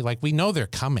family. Like, we know they're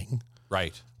coming,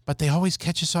 Right. but they always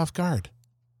catch us off guard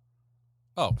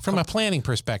Oh, from a planning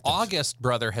perspective. August,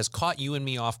 brother, has caught you and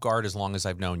me off guard as long as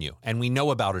I've known you. And we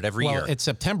know about it every Well, year. it's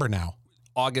September now.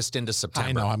 August into September.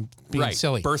 I know, I'm being right.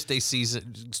 silly. Birthday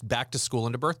season, back to school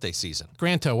into birthday season.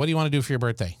 Granto, what do you want to do for your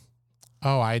birthday?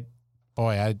 Oh, I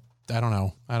don't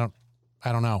know. I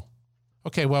don't know.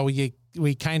 Okay, well,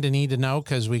 we kind of need to know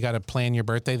because we got to plan your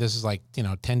birthday. This is like,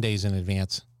 10 days in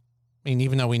advance. I mean,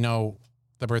 even though we know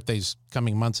the birthday's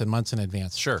coming months and months in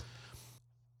advance. Sure.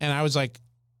 And I was like,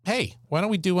 hey, why don't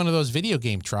we do one of those video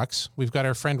game trucks? We've got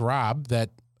our friend Rob that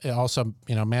also,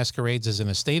 masquerades as an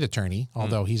estate attorney,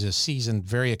 although he's a seasoned,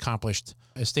 very accomplished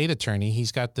estate attorney.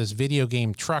 He's got this video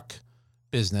game truck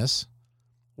business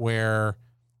where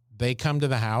they come to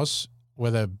the house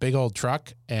with a big old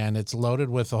truck and it's loaded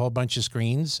with a whole bunch of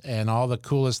screens and all the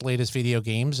coolest, latest video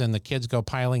games, and the kids go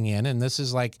piling in. And this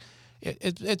is like,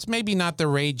 it's maybe not the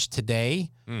rage today,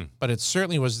 but it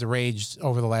certainly was the rage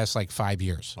over the last 5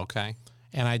 years. Okay.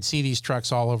 And I'd see these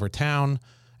trucks all over town,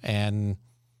 and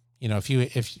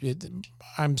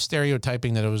I'm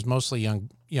stereotyping that it was mostly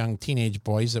young teenage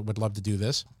boys that would love to do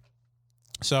this.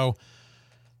 So,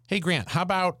 hey Grant, how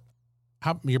about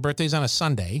your birthday's on a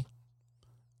Sunday?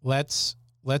 Let's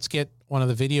get one of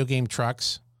the video game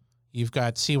trucks. You've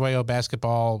got CYO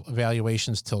basketball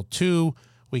evaluations till 2.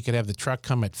 We could have the truck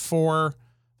come at 4.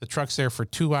 The truck's there for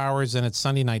 2 hours, then it's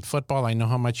Sunday night football. I know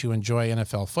how much you enjoy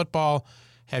NFL football.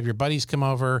 Have your buddies come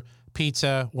over,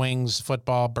 pizza, wings,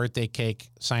 football, birthday cake,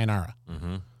 sayonara.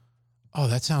 Mm-hmm. Oh,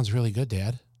 that sounds really good,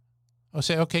 Dad. I'll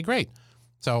say, okay, great.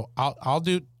 So I'll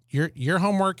do your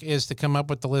homework is to come up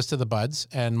with the list of the buds,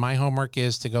 and my homework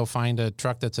is to go find a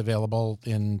truck that's available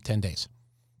in 10 days.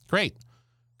 Great.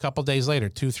 A couple days later,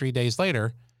 2-3 days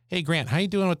later, hey, Grant, how you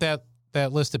doing with that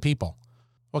list of people?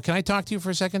 Well, can I talk to you for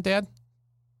a second, Dad?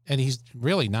 And he's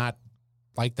really not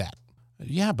like that.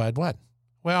 Yeah, bud, what?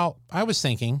 Well, I was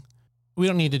thinking we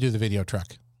don't need to do the video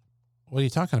truck. What are you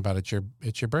talking about? It's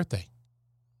your birthday.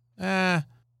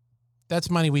 That's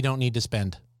money we don't need to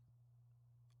spend.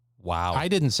 Wow. I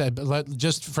didn't say, but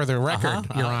just for the record,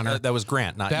 Your Honor. That was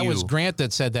Grant, not you. That was Grant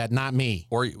that said that, not me.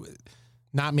 Or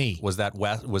not me. Was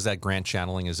that Grant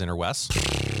channeling his inner Wes?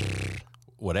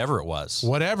 Whatever it was.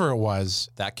 Whatever it was.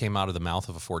 That came out of the mouth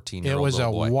of a 14-year-old It was a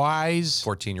boy. wise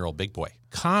 14-year-old big boy.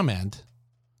 comment.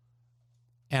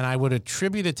 And I would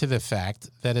attribute it to the fact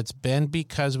that it's been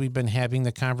because we've been having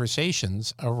the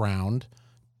conversations around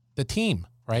the team,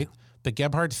 right? The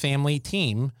Gebhardt family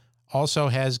team also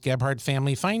has Gebhardt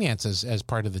family finances as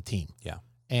part of the team. Yeah.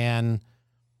 And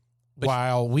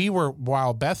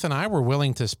while Beth and I were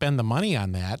willing to spend the money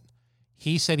on that,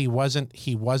 he said he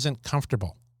wasn't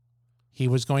comfortable. He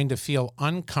was going to feel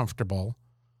uncomfortable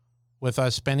with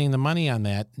us spending the money on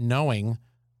that, knowing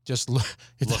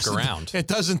look around. It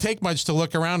doesn't take much to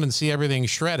look around and see everything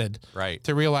shredded. Right.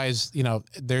 To realize,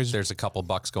 there's a couple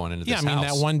bucks going into this house. Yeah, I mean,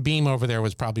 that one beam over there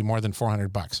was probably more than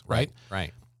 $400, right?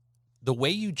 Right. The way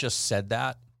you just said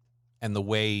that and the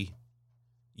way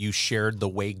you shared the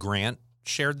way Grant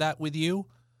shared that with you,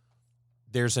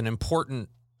 there's an important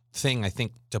thing I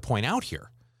think to point out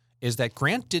here is that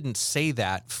Grant didn't say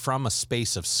that from a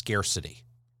space of scarcity,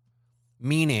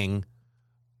 meaning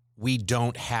we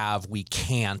don't have, we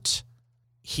can't.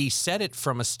 He said it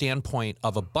from a standpoint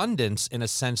of abundance in a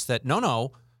sense that,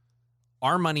 no,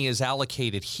 our money is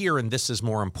allocated here and this is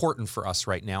more important for us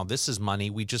right now. This is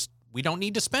money we don't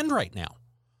need to spend right now.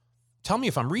 Tell me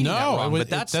if I'm reading that wrong, but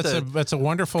that's a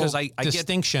wonderful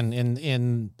distinction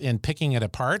in picking it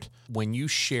apart. When you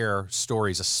share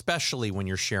stories, especially when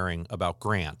you're sharing about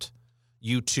Grant,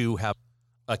 you two have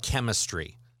a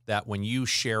chemistry that when you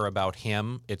share about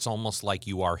him, it's almost like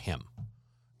you are him.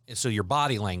 So your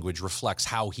body language reflects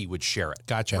how he would share it.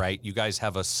 Gotcha. Right? You guys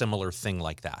have a similar thing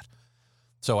like that.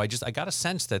 So I got a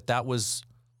sense that was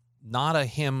not a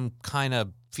him kind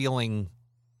of feeling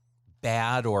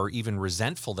bad or even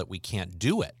resentful that we can't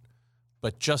do it,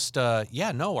 but just,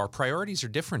 our priorities are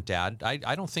different, Dad.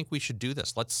 I don't think we should do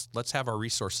this. Let's have our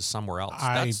resources somewhere else.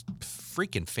 That's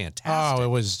freaking fantastic. Oh, it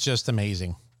was just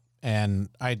amazing. And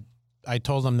I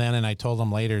told him then and I told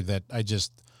him later that I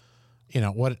just,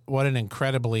 what an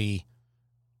incredibly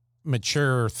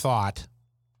mature thought,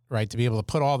 right? To be able to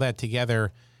put all that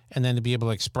together and then to be able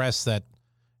to express that,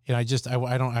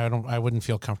 I wouldn't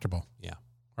feel comfortable. Yeah.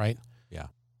 Right. Yeah.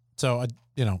 So,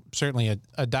 certainly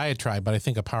a diatribe, but I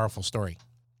think a powerful story.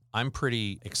 I'm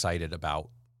pretty excited about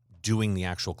doing the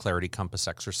actual Clarity Compass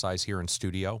exercise here in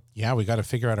studio. Yeah. We got to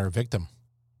figure out our victim.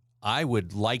 I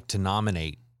would like to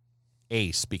nominate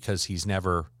Ace because he's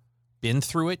never been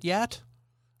through it yet,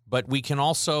 but we can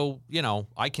also,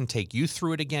 I can take you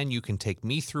through it again. You can take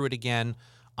me through it again.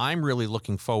 I'm really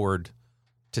looking forward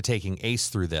to taking Ace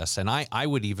through this. And I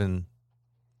would even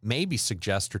maybe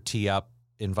suggest or tee up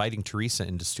inviting Teresa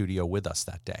into studio with us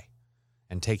that day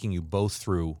and taking you both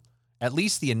through at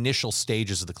least the initial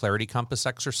stages of the Clarity Compass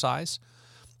exercise,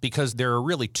 because there are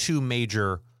really two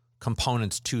major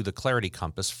components to the Clarity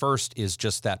Compass. First is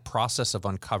just that process of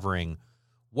uncovering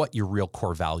what your real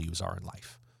core values are in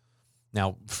life.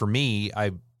 Now, for me,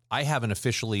 I haven't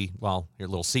officially, your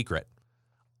little secret,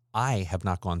 I have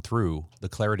not gone through the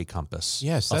Clarity Compass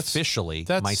officially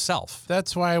myself.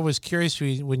 That's why I was curious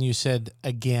when you said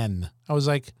again. I was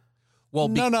like,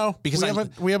 no, because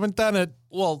we haven't done it.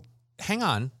 Well, hang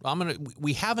on.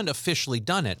 We haven't officially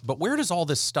done it, but where does all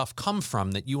this stuff come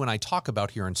from that you and I talk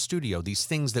about here in studio? These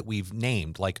things that we've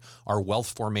named, like our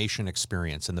wealth formation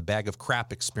experience and the bag of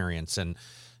crap experience and,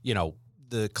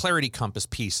 the Clarity Compass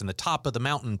piece and the top of the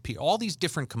mountain piece, all these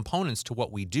different components to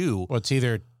what we do. Well, it's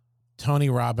either Tony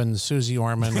Robbins, Susie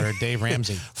Orman, or Dave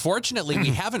Ramsey. Fortunately, we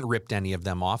haven't ripped any of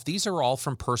them off. These are all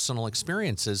from personal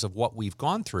experiences of what we've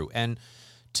gone through. And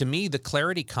to me, the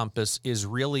Clarity Compass is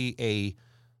really a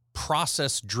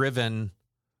process-driven,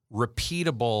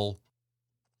 repeatable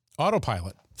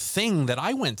autopilot thing that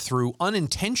I went through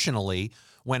unintentionally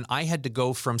when I had to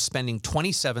go from spending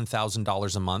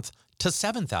 $27,000 a month to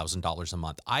 $7,000 a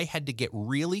month. I had to get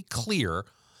really clear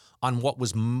on what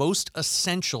was most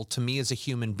essential to me as a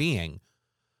human being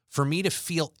for me to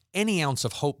feel any ounce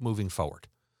of hope moving forward,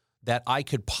 that I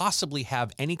could possibly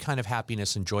have any kind of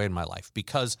happiness and joy in my life.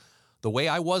 Because the way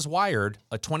I was wired,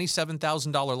 a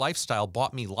 $27,000 lifestyle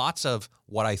bought me lots of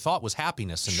what I thought was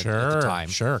happiness at the time.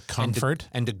 Sure, comfort.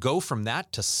 And to go from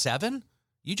that to 7,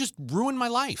 you just ruined my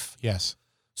life. Yes.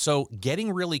 So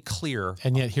getting really clear.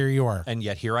 And yet here you are. And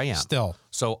yet here I am. Still.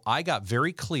 So I got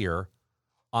very clear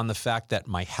on the fact that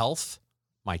my health,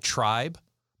 my tribe,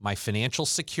 my financial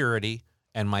security,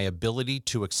 and my ability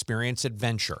to experience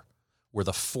adventure were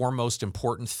the 4 most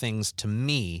important things to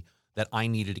me that I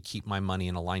needed to keep my money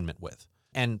in alignment with.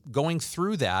 And going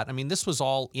through that, I mean, this was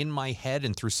all in my head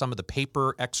and through some of the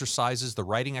paper exercises, the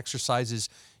writing exercises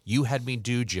you had me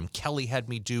do, Jim Kelly had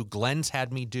me do, Glenn's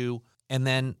had me do. And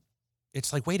then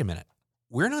it's like, wait a minute,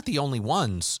 we're not the only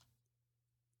ones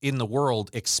in the world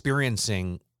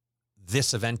experiencing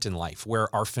this event in life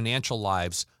where our financial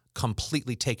lives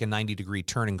completely take a 90-degree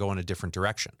turn and go in a different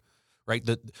direction, right?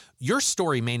 Your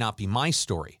story may not be my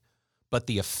story, but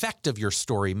the effect of your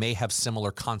story may have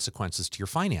similar consequences to your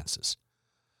finances.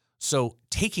 So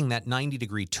taking that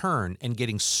 90-degree turn and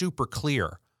getting super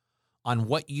clear on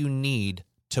what you need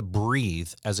to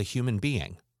breathe as a human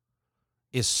being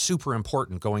is super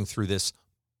important going through this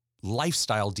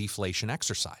lifestyle deflation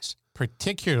exercise.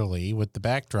 Particularly with the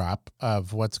backdrop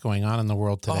of what's going on in the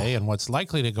world today and what's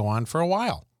likely to go on for a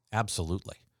while.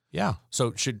 Absolutely. Yeah.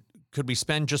 So could we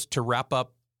spend, just to wrap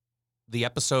up the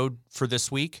episode for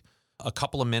this week, a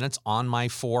couple of minutes on my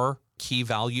 4 key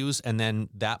values, and then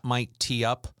that might tee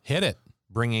up. Hit it.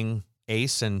 Bringing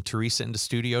Ace and Teresa into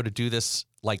studio to do this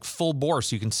like full bore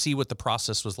so you can see what the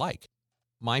process was like.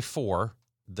 My 4,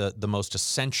 the most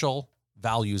essential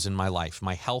values in my life: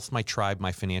 my health, my tribe,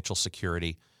 my financial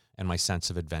security, and my sense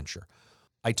of adventure.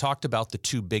 I talked about the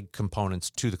 2 big components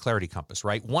to the Clarity Compass,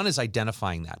 right? One is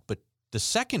identifying that, but the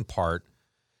second part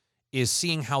is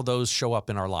seeing how those show up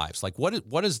in our lives. Like,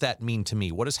 what does that mean to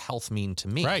me? What does health mean to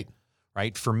me?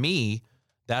 Right? For me,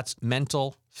 that's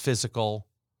mental, physical,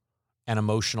 and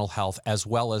emotional health, as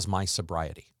well as my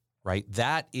sobriety, right?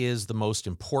 That is the most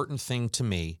important thing to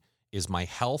me, is my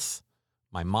health,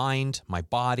 my mind, my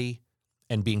body,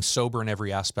 and being sober in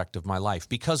every aspect of my life.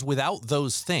 Because without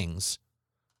those things,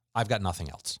 I've got nothing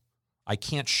else. I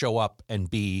can't show up and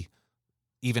be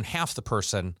even half the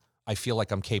person I feel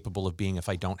like I'm capable of being if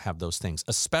I don't have those things,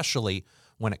 especially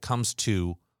when it comes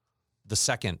to the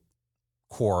second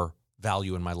core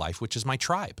value in my life, which is my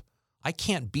tribe. I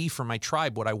can't be for my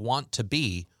tribe what I want to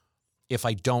be if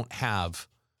I don't have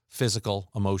physical,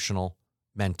 emotional,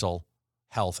 mental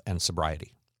health and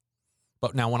sobriety.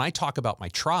 But now when I talk about my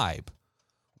tribe,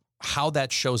 how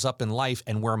that shows up in life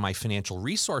and where my financial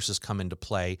resources come into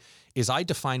play is I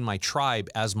define my tribe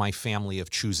as my family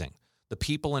of choosing, the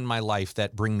people in my life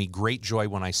that bring me great joy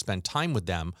when I spend time with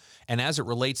them. And as it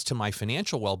relates to my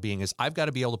financial well-being, is I've got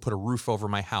to be able to put a roof over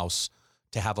my house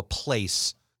to have a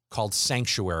place called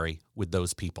sanctuary with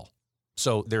those people.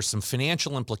 So there's some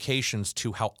financial implications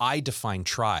to how I define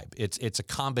tribe. It's a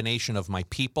combination of my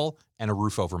people and a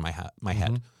roof over my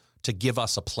head to give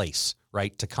us a place,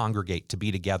 right? To congregate, to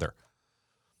be together.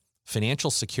 Financial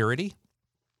security,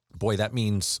 boy, that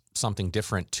means something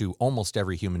different to almost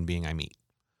every human being I meet.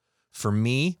 For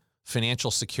me,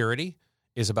 financial security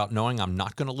is about knowing I'm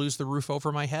not going to lose the roof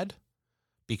over my head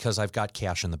because I've got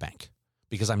cash in the bank,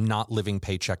 because I'm not living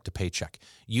paycheck to paycheck.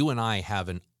 You and I have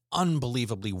an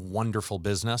unbelievably wonderful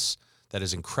business that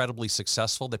is incredibly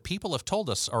successful that people have told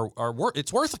us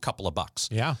it's worth a couple of bucks.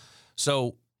 Yeah.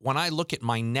 So when I look at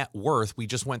my net worth, we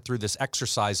just went through this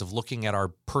exercise of looking at our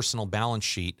personal balance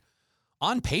sheet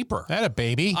on paper. Had a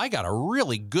baby. I got a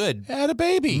really good Had a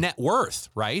baby. net worth,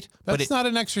 right? That's not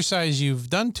an exercise you've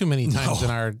done too many times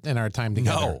in our time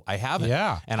together. No, I haven't.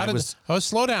 Yeah. And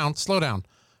slow down.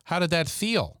 How did that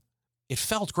feel? It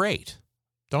felt great.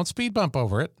 Don't speed bump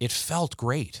over it. It felt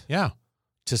great. Yeah.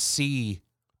 To see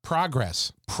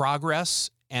progress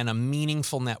and a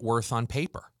meaningful net worth on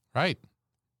paper. Right.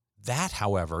 That,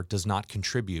 however, does not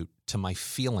contribute to my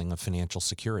feeling of financial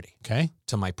security. Okay.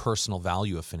 To my personal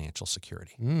value of financial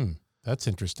security. That's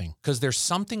interesting. Because there's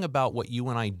something about what you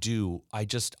and I do,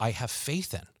 I have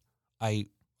faith in. I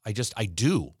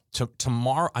do.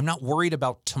 Tomorrow, I'm not worried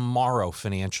about tomorrow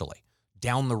financially,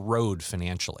 down the road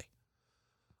financially.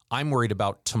 I'm worried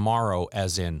about tomorrow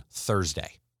as in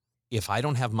Thursday. If I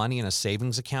don't have money in a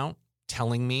savings account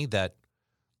telling me that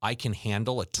I can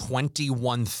handle a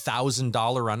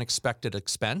 $21,000 unexpected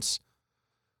expense,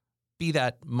 be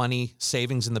that money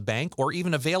savings in the bank or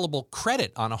even available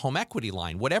credit on a home equity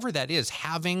line, whatever that is,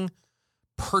 having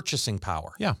purchasing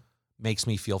power makes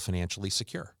me feel financially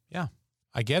secure. Yeah,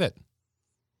 I get it.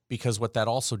 Because what that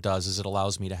also does is it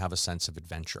allows me to have a sense of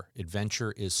adventure.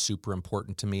 Adventure is super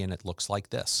important to me, and it looks like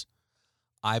this.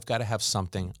 I've got to have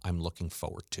something I'm looking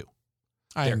forward to.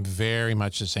 I am very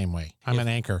much the same way. I'm an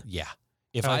anchor. Yeah.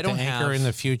 If I I like don't to anchor have in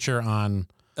the future on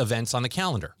events on the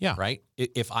calendar, Yeah. right?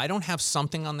 If I don't have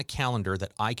something on the calendar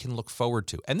that I can look forward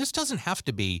to, and this doesn't have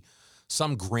to be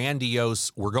some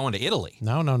grandiose, we're going to Italy.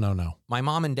 No. My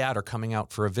mom and dad are coming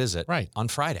out for a visit on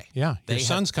Friday. Yeah. Your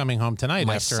son's coming home tonight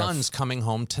My after son's coming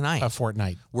home tonight. a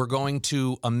fortnight. We're going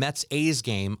to a Mets-A's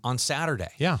game on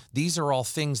Saturday. Yeah. These are all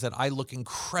things that I look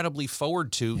incredibly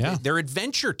forward to. Yeah. They're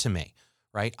adventure to me,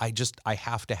 right? I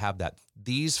have to have that.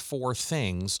 These 4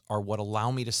 things are what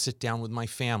allow me to sit down with my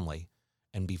family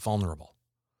and be vulnerable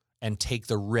and take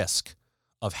the risk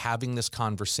of having this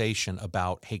conversation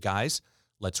about, hey, guys,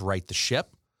 let's right the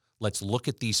ship. Let's look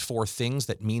at these 4 things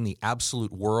that mean the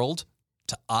absolute world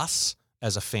to us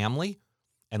as a family,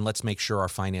 and let's make sure our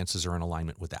finances are in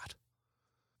alignment with that.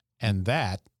 And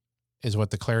that is what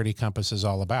the Clarity Compass is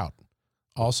all about,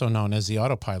 also known as the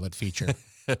autopilot feature.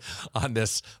 On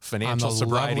this On Financial the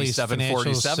Sobriety lovely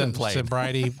 747 plane.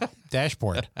 sobriety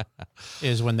dashboard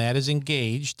is when that is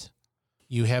engaged,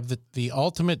 you have the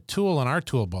ultimate tool in our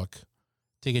toolbook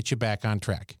to get you back on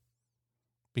track.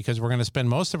 Because we're going to spend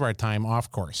most of our time off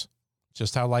course.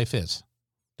 Just how life is.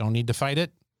 Don't need to fight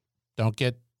it. Don't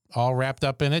get all wrapped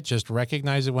up in it. Just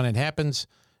recognize it when it happens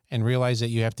and realize that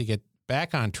you have to get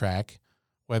back on track,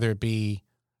 whether it be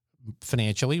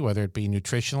financially, whether it be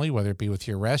nutritionally, whether it be with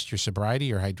your rest, your sobriety,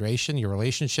 your hydration, your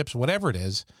relationships, whatever it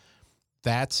is.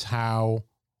 That's how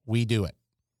we do it.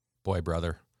 Boy,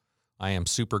 brother, I am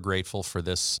super grateful for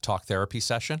this talk therapy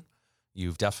session.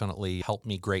 You've definitely helped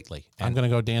me greatly. And I'm going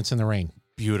to go dance in the rain.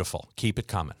 Beautiful. Keep it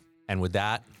coming. And with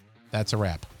that, that's a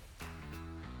wrap.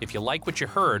 If you like what you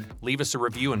heard, leave us a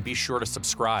review and be sure to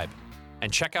subscribe.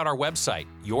 And check out our website,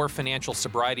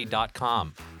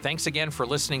 yourfinancialsobriety.com. Thanks again for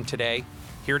listening today.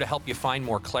 Here to help you find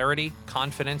more clarity,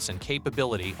 confidence, and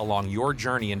capability along your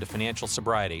journey into financial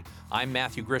sobriety. I'm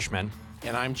Matthew Grishman.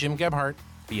 And I'm Jim Gebhardt.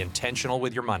 Be intentional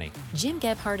with your money. Jim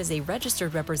Gebhardt is a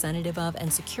registered representative of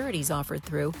and securities offered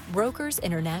through Brokers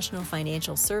International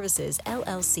Financial Services,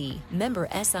 LLC, member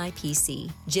SIPC.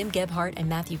 Jim Gebhardt and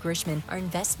Matthew Grishman are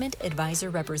investment advisor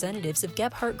representatives of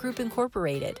Gebhardt Group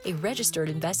Incorporated, a registered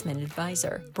investment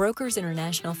advisor. Brokers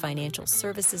International Financial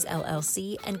Services,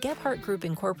 LLC, and Gebhardt Group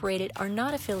Incorporated are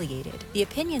not affiliated. The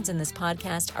opinions in this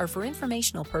podcast are for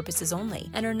informational purposes only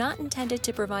and are not intended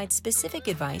to provide specific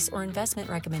advice or investment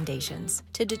recommendations.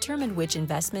 To determine which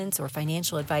investments or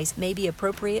financial advice may be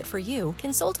appropriate for you,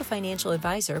 consult a financial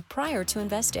advisor prior to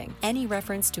investing. Any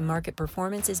reference to market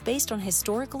performance is based on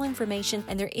historical information,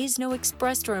 and there is no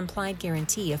expressed or implied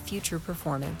guarantee of future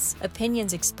performance.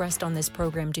 Opinions expressed on this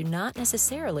program do not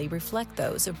necessarily reflect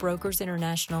those of Brokers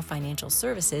International Financial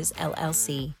Services,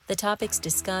 LLC. The topics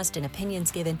discussed and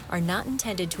opinions given are not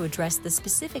intended to address the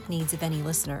specific needs of any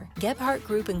listener. Gebhardt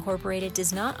Group Incorporated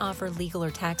does not offer legal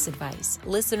or tax advice.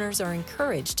 Listeners are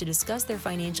encouraged to discuss their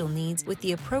financial needs with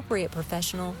the appropriate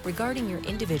professional regarding your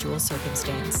individual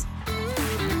circumstance.